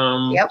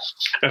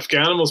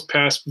 Afghanimals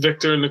passed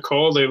Victor and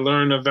Nicole. They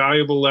learned a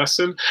valuable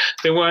lesson.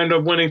 They wind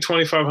up winning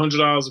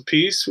 $2,500 a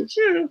piece, which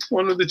is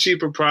one of the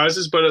cheaper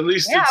prizes, but at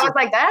least I was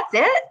like, that's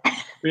it?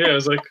 Yeah,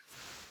 it's like,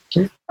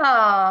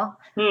 oh.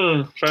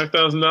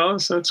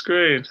 $5,000. That's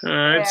great. All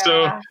right.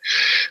 So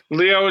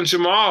Leo and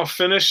Jamal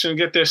finish and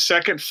get their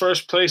second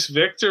first place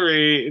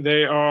victory.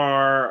 They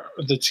are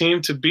the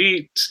team to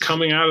beat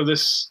coming out of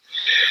this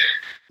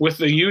with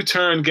the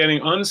U-turn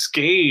getting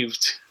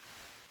unscathed.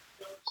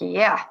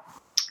 Yeah.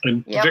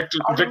 And Victor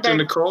and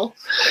Nicole,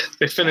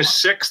 they finished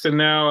sixth, and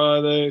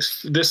now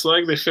this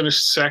leg they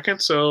finished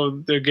second,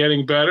 so they're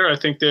getting better. I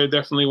think they're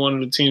definitely one of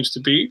the teams to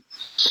beat.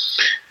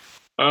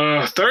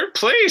 Third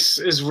place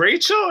is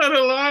Rachel and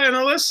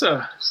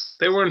Alyssa.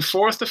 They were in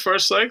fourth the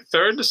first leg,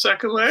 third the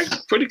second leg.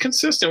 Pretty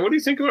consistent. What do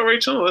you think about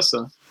Rachel and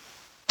Alyssa?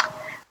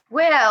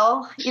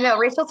 Well,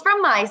 Rachel's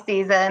from my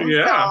season,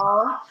 Yeah.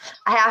 so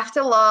I have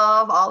to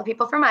love all the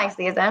people from my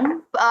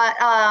season. But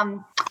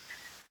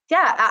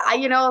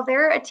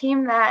they're a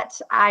team that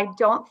I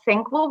don't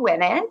think will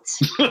win it,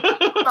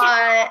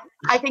 but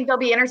I think they'll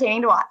be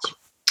entertaining to watch.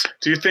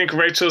 Do you think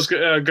Rachel's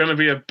going to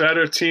be a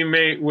better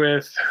teammate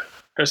with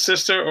her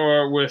sister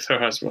or with her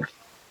husband?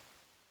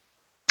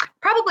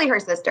 Probably her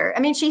sister. I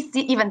mean, she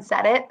even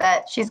said it,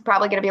 that she's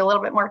probably going to be a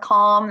little bit more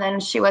calm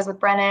than she was with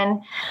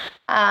Brennan.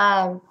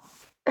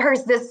 Her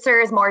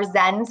sister is more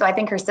zen, so I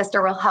think her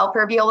sister will help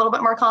her be a little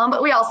bit more calm,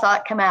 but we all saw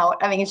it come out.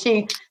 I mean,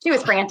 she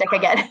was frantic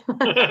again.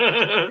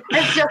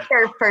 It's just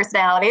her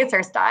personality. It's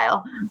her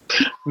style.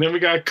 And then we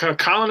got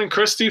Colin and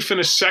Christy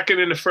finished second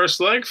in the first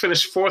leg,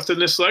 finished fourth in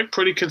this leg.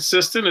 Pretty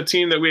consistent, a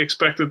team that we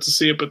expected to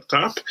see up at the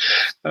top.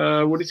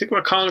 What do you think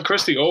about Colin and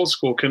Christy? Old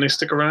school. Can they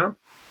stick around?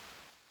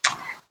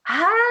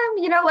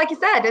 Like you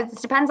said,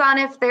 it depends on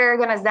if they're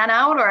going to zen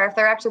out or if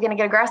they're actually going to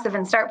get aggressive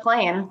and start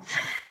playing.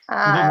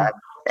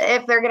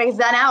 If they're going to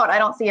zen out, I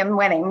don't see them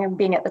winning and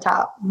being at the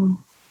top.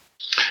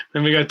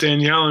 Then we got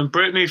Danielle and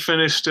Brittany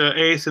finished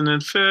 8th and then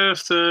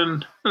 5th,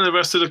 and the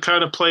rest of it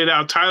kind of played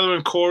out. Tyler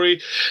and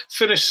Corey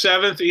finished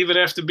 7th, even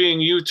after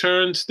being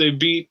U-turned. They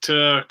beat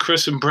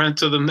Chris and Brent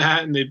to the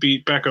mat, and they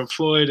beat Becca and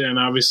Floyd, and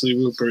obviously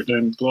Rupert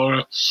and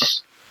Laura.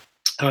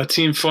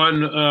 Team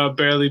Fun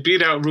barely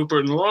beat out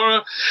Rupert and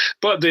Laura,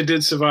 but they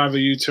did survive a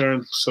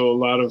U-turn, so a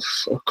lot of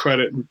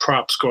credit and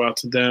props go out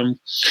to them.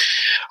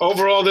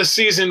 Overall this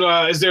season,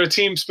 is there a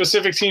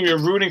specific team you're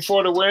rooting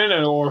for to win,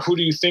 or who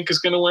do you think is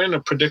going to win? A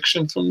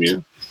prediction from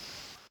you?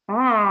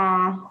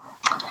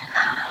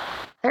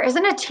 There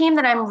isn't a team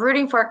that I'm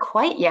rooting for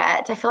quite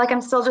yet. I feel like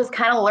I'm still just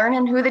kind of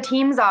learning who the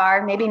teams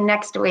are. Maybe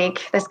next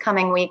week, this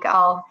coming week,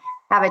 I'll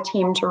have a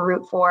team to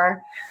root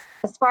for.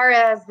 As far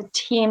as the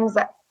teams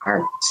that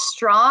are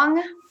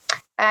strong,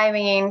 I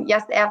mean,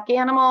 yes, the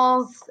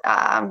Afghanimals,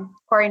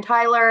 Corey and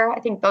Tyler, I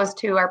think those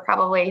two are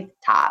probably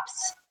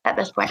tops at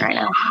this point right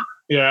now.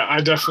 Yeah, I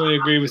definitely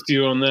agree with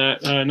you on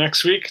that.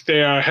 Next week,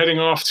 they are heading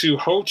off to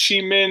Ho Chi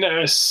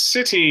Minh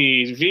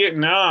City,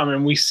 Vietnam,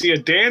 and we see a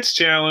dance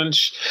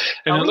challenge.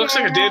 And it looks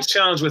like a dance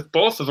challenge with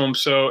both of them,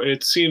 so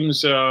it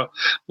seems more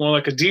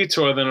like a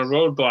detour than a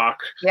roadblock.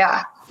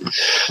 Yeah.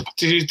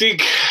 Do you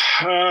think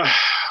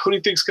who do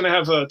you think is going to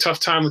have a tough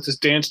time with this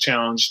dance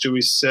challenge? Do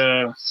we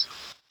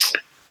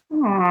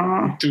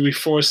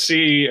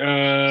foresee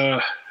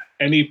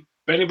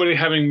anybody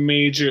having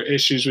major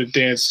issues with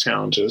dance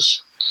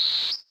challenges?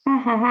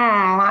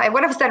 I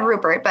would have said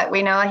Rupert, but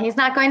we know he's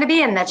not going to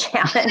be in the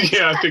challenge.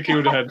 Yeah, I think he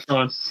would have had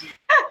fun.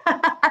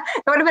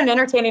 It would have been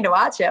entertaining to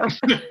watch him.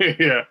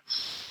 Yeah.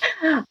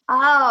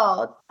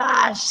 Oh,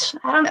 gosh.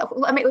 I don't know.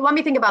 Let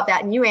me think about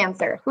that and you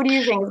answer. Who do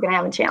you think is going to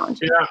have a challenge?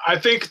 Yeah, I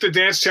think the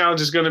dance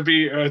challenge is going to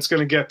be, it's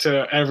going to get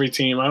to every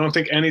team. I don't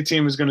think any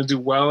team is going to do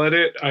well at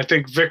it. I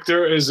think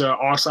Victor is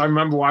awesome. I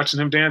remember watching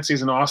him dance.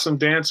 He's an awesome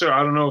dancer.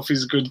 I don't know if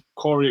he's good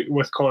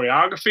with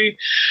choreography,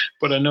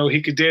 but I know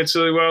he could dance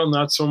really well.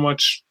 Not so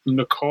much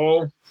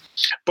Nicole.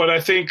 But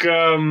I think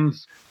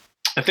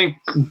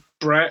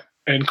Brett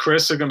and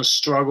Chris are going to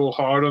struggle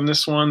hard on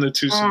this one, the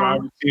two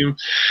Survivor team.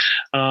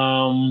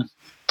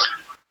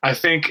 I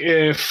think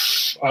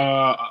if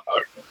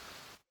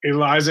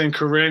Eliza and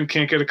Corinne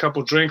can't get a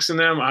couple drinks in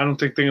them, I don't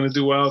think they're going to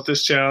do well at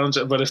this challenge.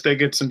 But if they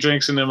get some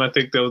drinks in them, I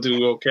think they'll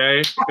do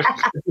okay.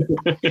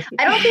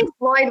 I don't think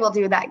Floyd will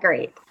do that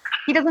great.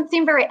 He doesn't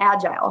seem very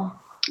agile.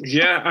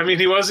 Yeah, I mean,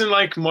 he wasn't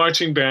like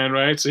marching band,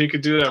 right? So he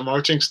could do that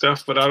marching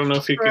stuff, but I don't know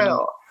if he can.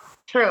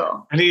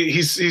 True. And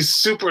he's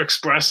super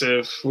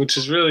expressive, which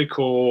is really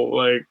cool.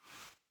 Like,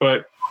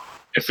 but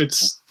if it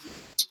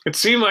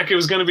seemed like it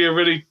was going to be a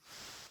really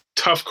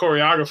tough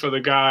choreographer,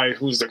 the guy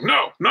who's like,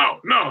 no.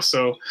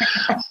 So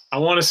I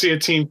want to see a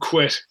team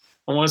quit.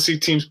 I want to see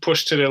teams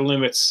push to their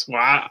limits.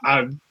 Well,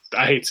 I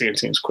hate seeing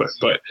teams quit,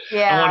 but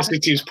yeah. I want to see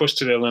teams push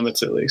to their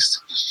limits at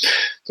least.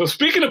 So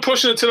speaking of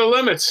pushing it to the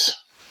limits,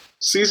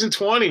 Season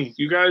 20,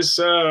 you guys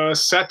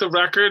set the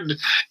record.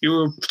 You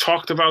were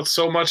talked about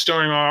so much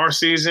during our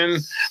season,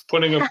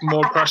 putting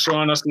more pressure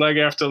on us leg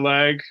after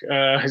leg.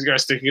 You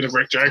guys thinking of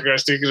Rick Jack? You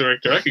guys thinking of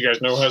Rick Jack? You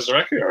guys know who has the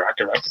record?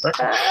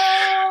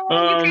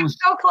 You came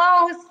so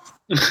close.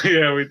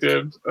 Yeah, we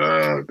did.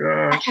 Oh,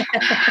 gosh.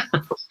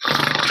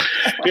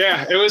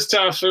 Yeah, it was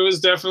tough. It was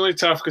definitely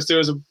tough because there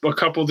was a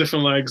couple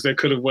different legs that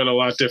could have went a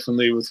lot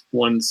differently with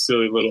one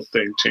silly little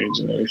thing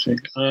changing everything.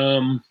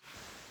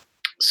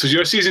 So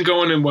your season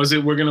going in, was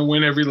it we're going to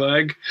win every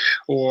leg,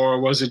 or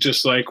was it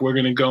just like we're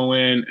going to go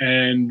in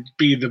and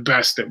be the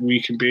best that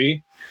we can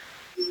be?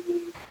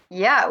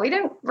 Yeah, we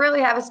didn't really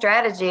have a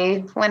strategy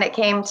when it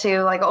came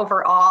to like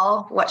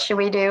overall, what should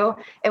we do?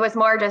 It was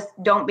more just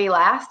don't be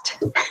last.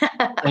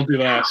 Don't be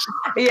last.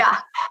 Yeah.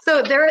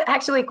 So there were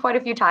actually quite a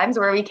few times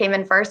where we came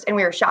in first and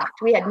we were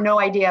shocked. We had no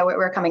idea we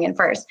were coming in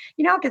first,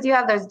 because you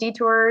have those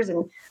detours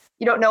and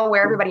you don't know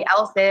where everybody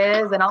else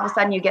is. And all of a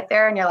sudden you get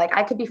there and you're like,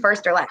 I could be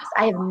first or last.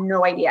 I have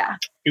no idea.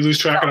 You lose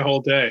track of the whole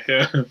day.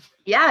 Yeah.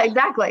 Yeah,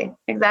 exactly.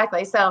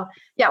 So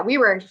yeah, we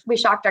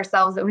shocked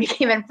ourselves that we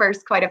came in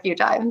first quite a few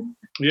times.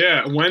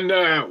 Yeah. When?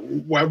 At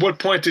what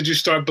point did you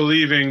start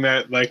believing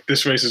that like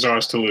this race is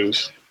ours to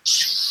lose?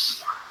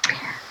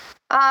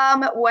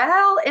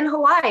 Well, in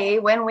Hawaii,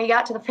 when we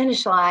got to the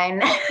finish line,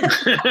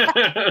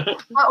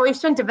 well, we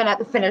shouldn't have been at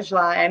the finish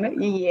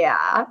line.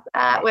 Yeah,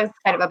 that was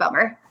kind of a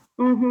bummer.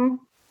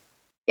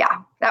 Yeah,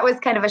 that was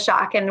kind of a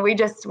shock. And we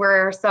just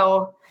were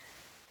so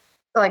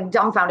like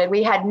dumbfounded.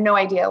 We had no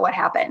idea what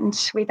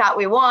happened. We thought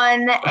we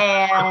won,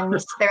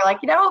 and they're like,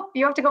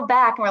 you have to go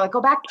back. And we're like,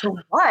 go back to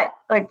what?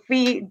 Like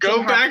we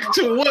go back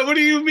to what? What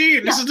do you mean?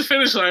 Yeah. This is the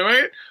finish line,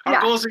 right? Our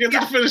goal is to get to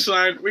the finish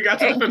line. We got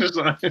to the finish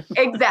line.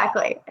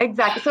 Exactly.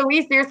 So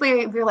we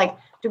were like,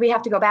 do we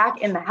have to go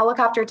back in the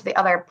helicopter to the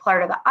other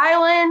part of the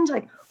island?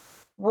 Like,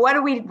 what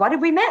did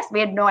we miss?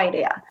 We had no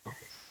idea.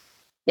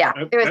 Yeah,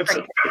 it was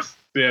pretty crazy.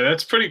 Yeah,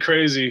 that's pretty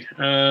crazy.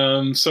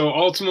 So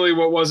ultimately,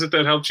 what was it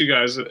that helped you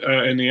guys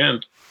in the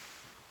end?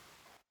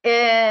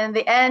 In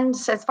the end,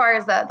 as far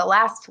as the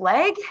last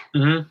leg,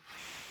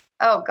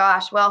 oh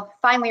gosh, well,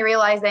 finally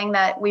realizing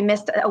that we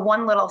missed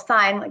one little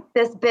sign like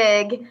this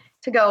big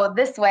to go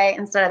this way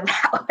instead of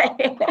that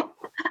way.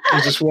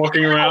 You're just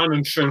walking around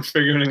and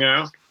figuring it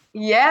out?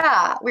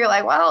 Yeah, we were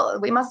like, well,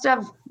 we must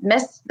have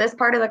missed this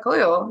part of the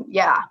clue.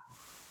 Yeah,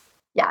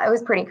 it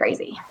was pretty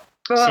crazy.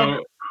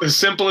 So the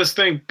simplest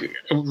thing,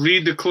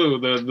 read the clue.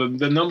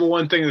 The number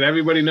one thing that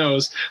everybody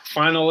knows,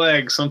 final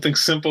leg, something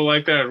simple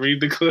like that,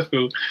 read the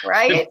clue.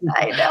 Right?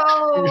 I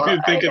know.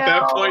 You'd think at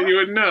that point you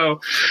would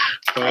know.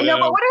 But, I know,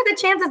 but what are the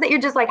chances that you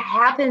just like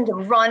happen to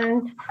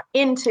run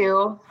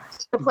into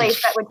the place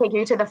that would take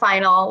you to the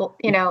final,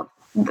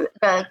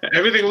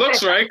 everything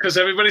looks right because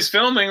everybody's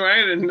filming,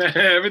 right? And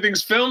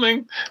everything's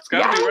filming. It's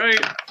got to be right.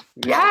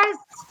 Yes.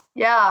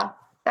 Yeah.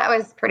 That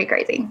was pretty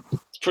crazy.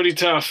 Pretty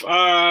tough.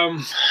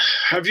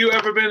 Have you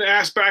ever been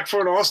asked back for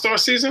an all-star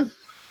season?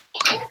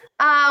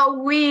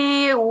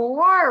 We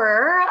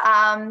were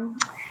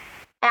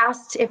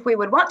asked if we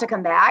would want to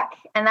come back,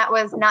 and that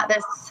was not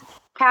this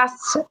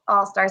past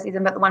all-star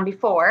season, but the one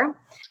before.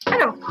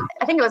 I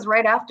think it was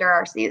right after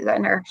our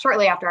season, or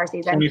shortly after our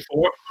season.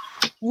 24?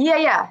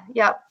 Yeah.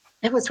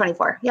 It was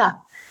 24. Yeah.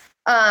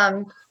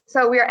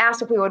 So we were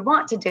asked if we would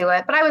want to do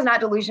it, but I was not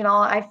delusional.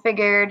 I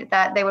figured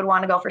that they would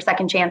want to go for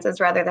second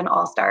chances rather than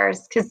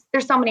all-stars because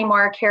there's so many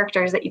more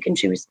characters that you can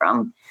choose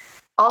from.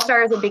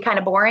 All-stars would be kind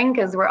of boring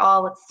because we're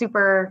all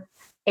super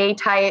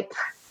A-type,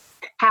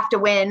 have to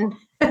win.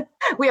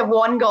 We have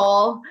one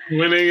goal.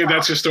 Winning,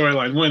 that's your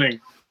storyline. Winning.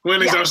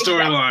 Winning's our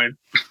storyline.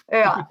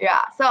 Exactly.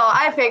 Yeah. So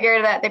I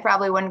figured that they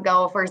probably wouldn't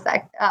go for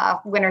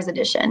winner's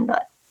edition,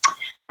 but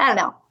I don't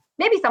know.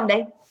 Maybe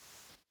someday.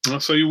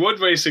 So you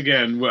would race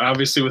again,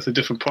 obviously with a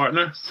different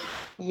partner?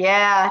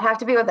 Yeah, I'd have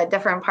to be with a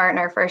different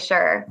partner for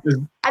sure.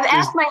 I've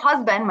asked my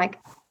husband,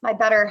 my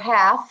better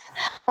half,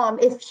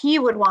 if he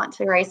would want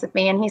to race with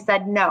me, and he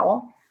said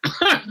no.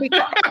 And he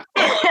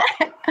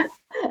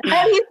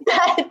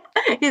said,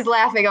 he's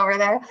laughing over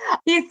there.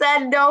 He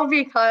said no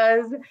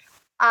because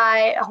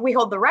we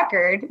hold the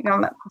record.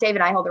 Dave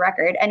and I hold the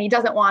record, and he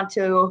doesn't want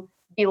to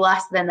be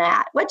less than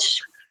that,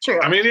 which... True.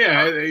 I mean,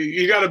 yeah,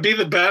 you got to be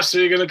the best,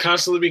 or you're going to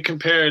constantly be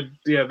compared.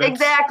 Yeah,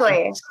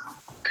 exactly.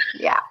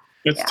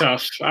 It's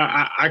tough.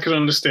 I could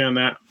understand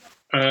that.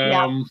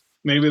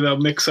 Maybe they'll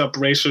mix up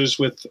racers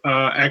with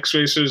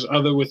ex-racers,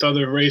 with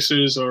other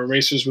racers, or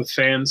racers with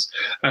fans.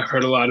 I've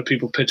heard a lot of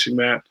people pitching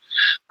that.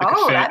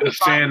 Like a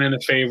fan and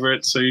a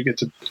favorite, so you get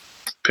to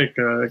pick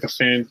a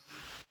fan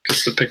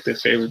gets to pick their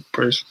favorite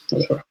person.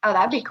 Oh,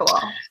 that'd be cool.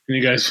 And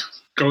you guys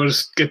go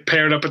to get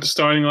paired up at the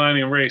starting line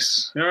and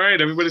race. All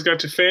right, everybody's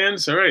got your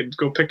fans. All right,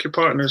 go pick your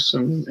partners,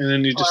 and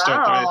then you just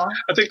start the race.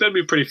 I think that'd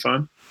be pretty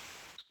fun.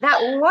 That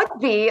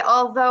would be,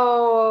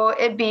 although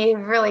it'd be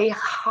really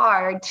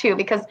hard too,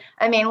 because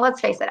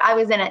let's face it, I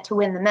was in it to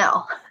win the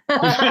mill.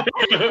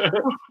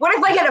 What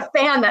if I get a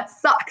fan that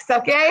sucks?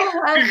 Okay.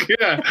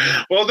 Yeah.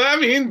 Well,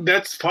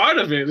 that's part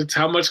of it. It's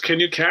how much can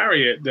you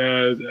carry it?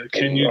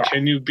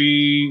 Can you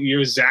be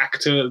your Zach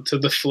to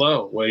the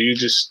flow, where you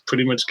just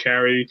pretty much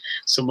carry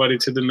somebody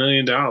to the $1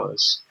 million?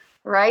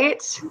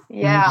 Right?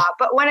 Yeah.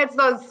 But when it's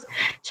those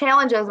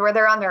challenges where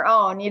they're on their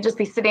own, you just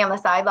be sitting on the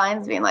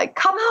sidelines being like,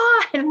 come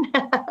on.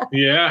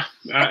 Yeah.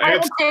 I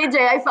was JJ,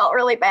 I felt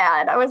really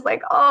bad. I was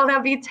like, oh,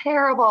 that'd be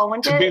terrible.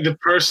 Be the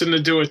person to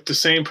do it, the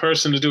same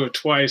person to do it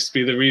twice,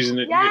 be the reason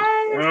that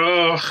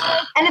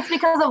And it's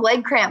because of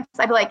leg cramps.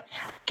 I'd be like,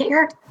 get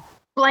your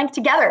blank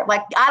together.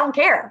 Like, I don't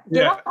care.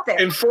 Get up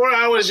there. In 4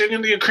 hours,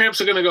 your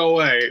cramps are going to go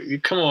away.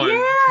 Come on.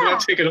 Yeah. You're not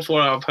taking a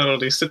 4-hour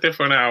penalty. Sit there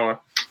for an hour.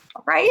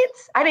 Right?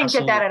 I didn't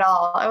get that at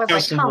all. I was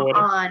like, come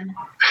on.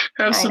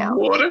 Have some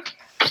water.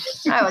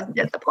 I was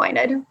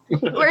disappointed.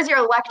 Where's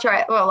your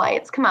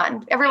electrolytes? Come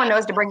on. Everyone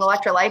knows to bring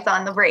electrolytes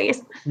on the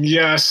race.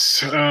 Yes.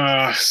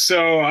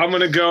 So I'm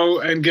going to go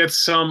and get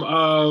some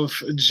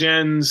of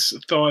Jen's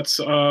thoughts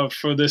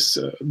for this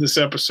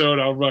episode.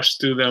 I'll rush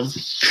through them.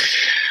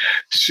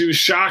 She was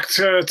shocked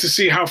to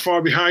see how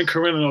far behind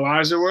Corinne and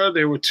Eliza were.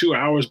 They were 2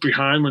 hours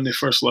behind when they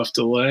first left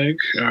the leg.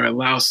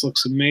 Laos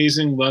looks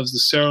amazing, loves the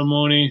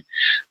ceremony,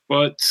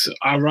 but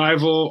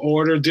arrival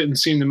order didn't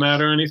seem to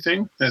matter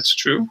anything. That's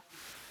true.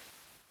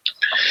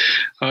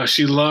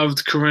 She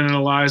loved Corinne and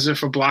Eliza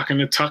for blocking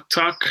the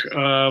tuck-tuck.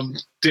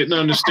 Didn't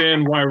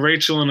understand why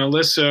Rachel and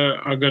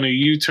Alyssa are going to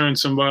U-turn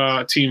some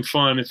team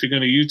fun. If you're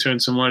going to U-turn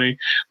somebody,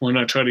 why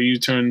not try to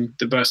U-turn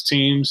the best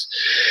teams?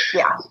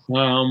 Yeah.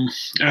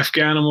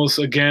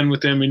 Afghanimals, again,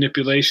 with their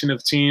manipulation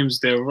of teams,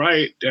 they're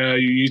right. You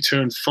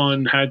U-turn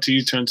fun, had to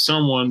U-turn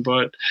someone,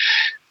 but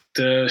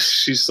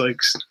she's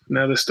like,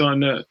 now they're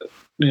starting to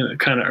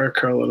kind of irk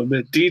her a little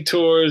bit.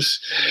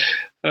 Detours.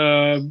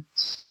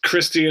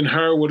 Christy and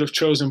her would have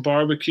chosen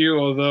barbecue,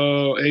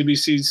 although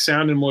ABC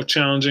sounded more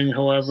challenging.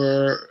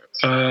 However,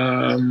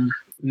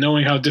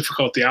 knowing how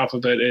difficult the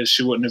alphabet is,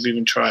 she wouldn't have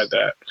even tried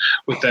that.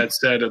 With that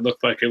said, it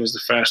looked like it was the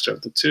faster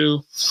of the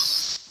two.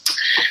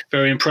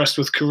 Very impressed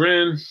with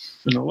Corinne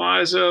and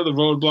Eliza. The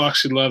roadblocks,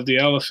 she loved the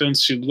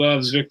elephants. She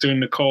loves Victor and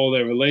Nicole,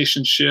 their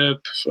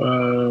relationship.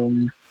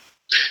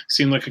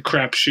 Seemed like a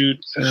crapshoot.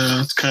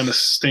 It kind of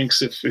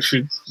stinks if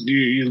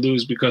you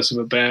lose because of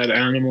a bad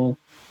animal.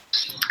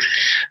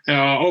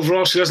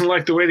 Overall, she doesn't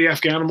like the way the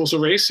Afghanimals are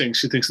racing.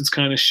 She thinks it's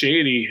kind of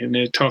shady, and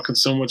they're talking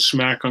so much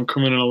smack on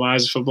Corinne and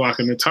Eliza for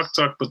blocking the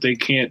tuck-tuck, but they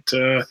can't.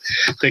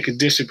 They could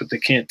dish it, but they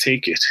can't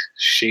take it.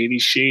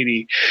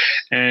 Shady.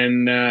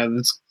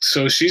 And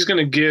so she's going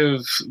to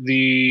give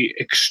the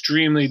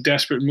extremely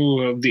desperate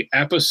move of the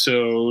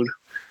episode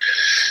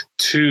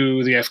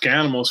to the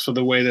Afghanimals for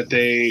the way that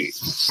they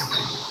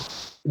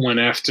went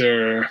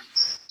after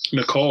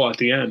Nicole at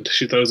the end.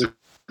 She thought it was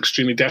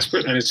extremely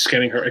desperate, and it's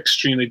getting her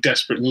extremely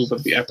desperate move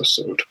of the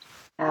episode.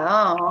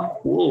 Oh.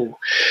 Whoa.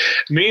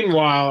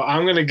 Meanwhile,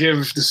 I'm going to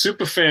give the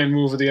superfan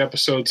move of the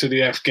episode to the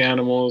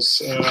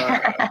Afghanimals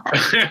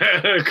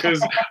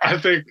because I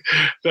think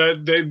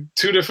that they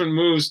two different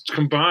moves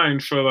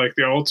combined for like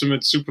the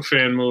ultimate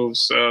superfan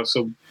moves.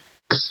 So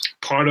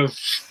part of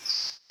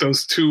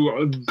those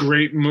two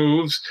great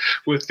moves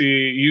with the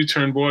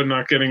U-turn board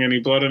not getting any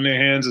blood on their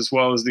hands, as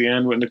well as the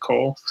end with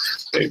Nicole,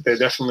 they're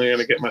definitely going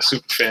to get my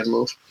superfan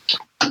move.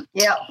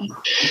 Yep,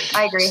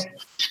 I agree.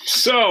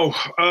 So,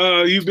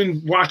 you've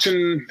been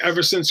watching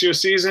ever since your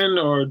season,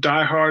 or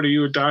Die Hard? Are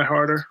you a Die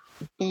Harder?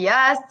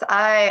 Yes,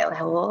 I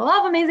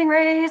love Amazing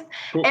Race,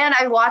 cool. And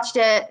I watched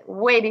it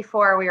way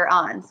before we were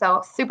on,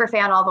 so super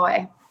fan all the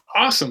way.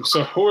 Awesome.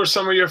 So, who are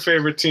some of your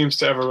favorite teams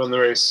to ever win the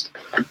race?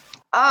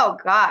 Oh,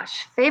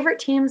 gosh. Favorite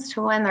teams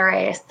to win the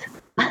race?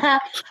 To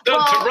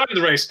run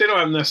the race. They don't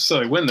have to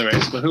necessarily win the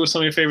race, but who are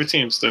some of your favorite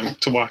teams to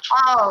watch?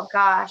 Oh,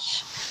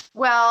 gosh.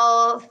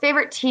 Well,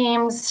 favorite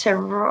teams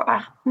to...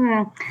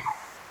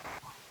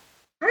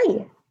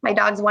 Hi. My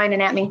dog's whining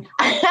at me.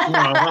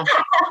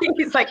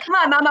 He's like, come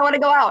on, Mom, I want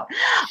to go out.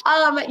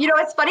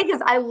 It's funny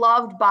because I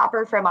loved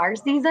Bopper from our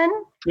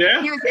season.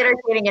 Yeah. He was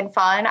entertaining and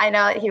fun. I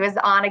know that he was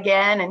on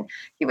again, and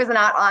he was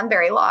not on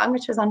very long,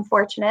 which was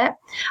unfortunate.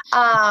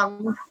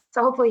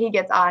 So hopefully he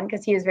gets on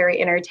because he was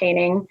very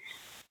entertaining.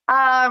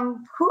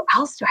 Who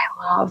else do I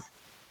love?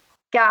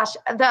 Gosh,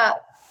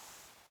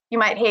 you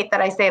might hate that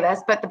I say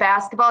this, but the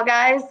basketball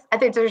guys, I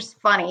think they're just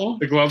funny.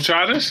 The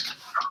Globetrotters?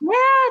 Yeah,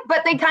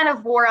 but they kind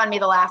of wore on me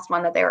the last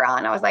one that they were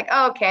on. I was like,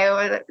 oh,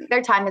 okay,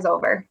 their time is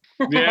over.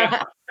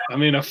 Yeah, I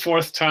mean, a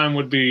fourth time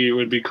would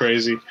be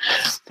crazy,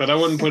 but I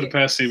wouldn't put it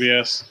past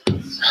CBS.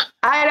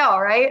 I know,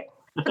 right?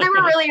 But they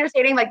were really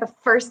entertaining. Like the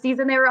first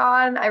season they were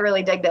on, I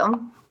really digged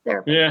them.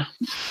 Yeah.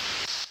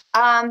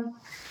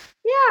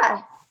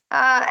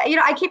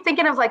 I keep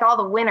thinking of like all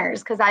the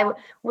winners because I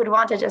would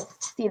want to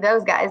just see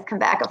those guys come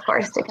back, of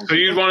course. So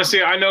you'd want to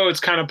see, I know it's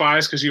kind of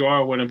biased because you are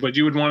a winner, but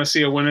you would want to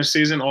see a winner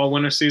season, all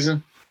winner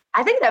season?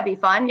 I think that'd be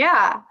fun,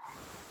 yeah.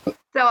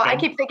 So I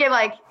keep thinking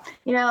like,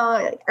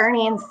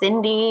 Ernie and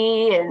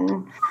Cindy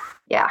and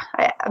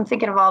I'm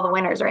thinking of all the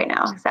winners right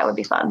now because that would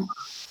be fun.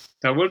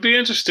 That would be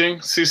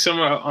interesting. See some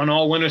on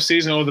all winter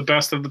season, or the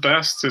best of the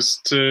best,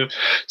 just to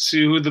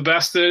see who the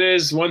best it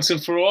is once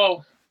and for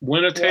all.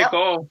 Winner take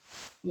all.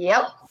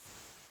 Yep.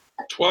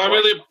 Well, I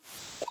really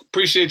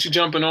appreciate you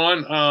jumping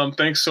on.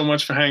 Thanks so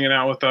much for hanging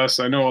out with us.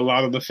 I know a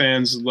lot of the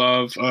fans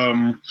love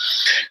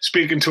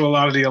speaking to a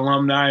lot of the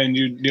alumni, and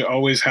you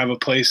always have a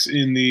place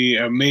in the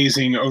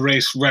Amazing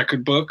Race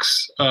record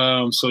books.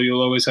 So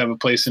you'll always have a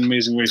place in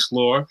Amazing Race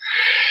lore.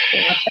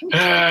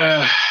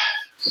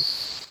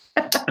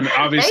 And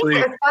obviously,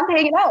 it was fun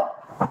hanging out.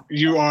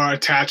 You are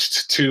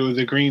attached to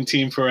the green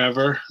team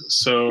forever,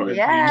 so you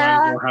might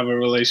as well have a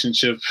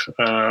relationship.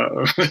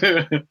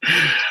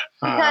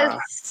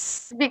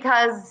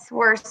 Because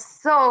we're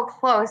so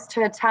close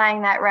to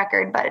tying that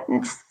record, but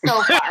it's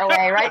so far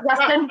away, right,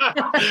 Justin?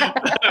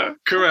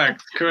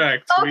 Correct.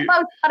 So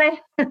close, buddy.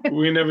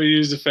 We never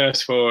used the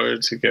fast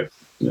forward to get.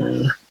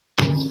 We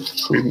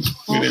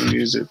didn't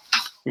use it.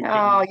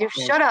 Oh, you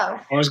should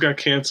have. Ours got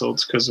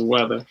canceled because of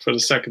weather for the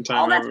second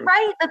time. Oh, that's ever.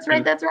 Right. That's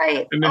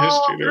right. In the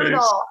history of the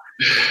race.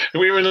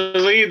 We were in the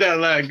lead that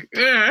leg.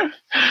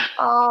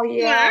 Oh,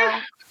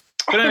 yeah.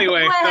 But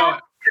anyway,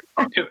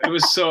 it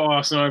was so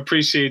awesome. I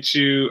appreciate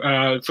you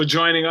for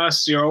joining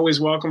us. You're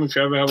always welcome if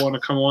you ever want to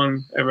come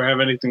on, ever have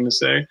anything to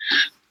say.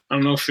 I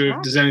don't know if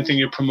there's anything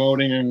you're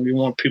promoting and you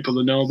want people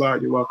to know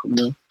about. You're welcome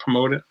to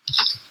promote it.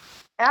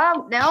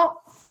 No.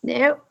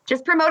 Nope.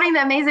 Just promoting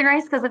The Amazing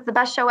Race because it's the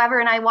best show ever,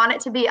 and I want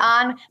it to be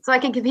on so I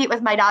can compete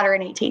with my daughter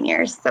in 18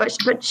 years. So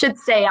it should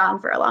stay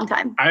on for a long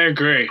time. I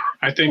agree.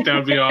 I think that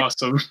would be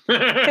awesome. Cool.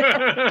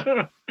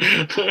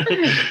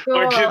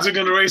 Our kids are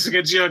going to race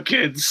against your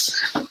kids.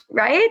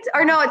 Right?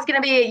 Or no, it's going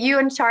to be you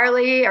and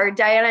Charlie, or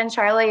Diana and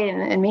Charlie,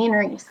 and me and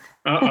Reese.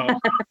 Uh-oh.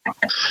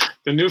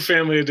 The new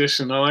family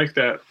edition. I like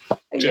that.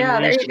 Yeah,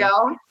 there you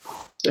go.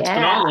 It's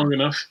been on long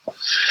enough.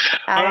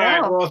 All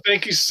right. Well,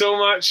 thank you so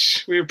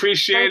much. We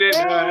appreciate it.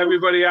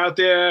 Everybody out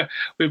there,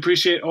 we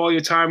appreciate all your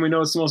time. We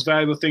know it's the most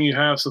valuable thing you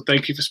have. So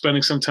thank you for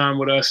spending some time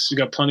with us. You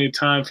got plenty of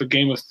time for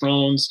Game of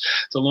Thrones,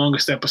 the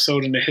longest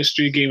episode in the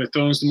history of Game of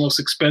Thrones, the most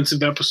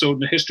expensive episode in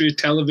the history of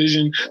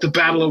television, the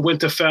Battle of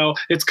Winterfell.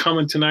 It's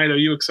coming tonight. Are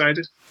you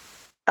excited?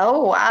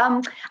 Oh,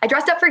 I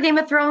dressed up for Game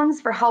of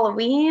Thrones for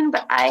Halloween,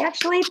 but I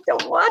actually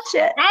don't watch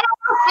it.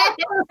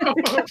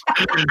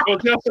 Well,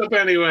 dress up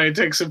anyway.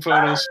 Take some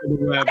photos for the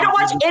web. I don't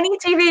watch any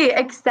TV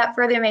except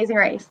for The Amazing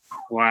Race.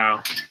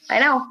 Wow. I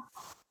know.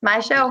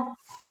 My show.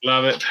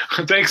 Love it.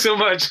 Thanks so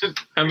much.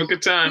 Have a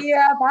good time.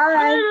 Yeah,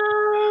 bye.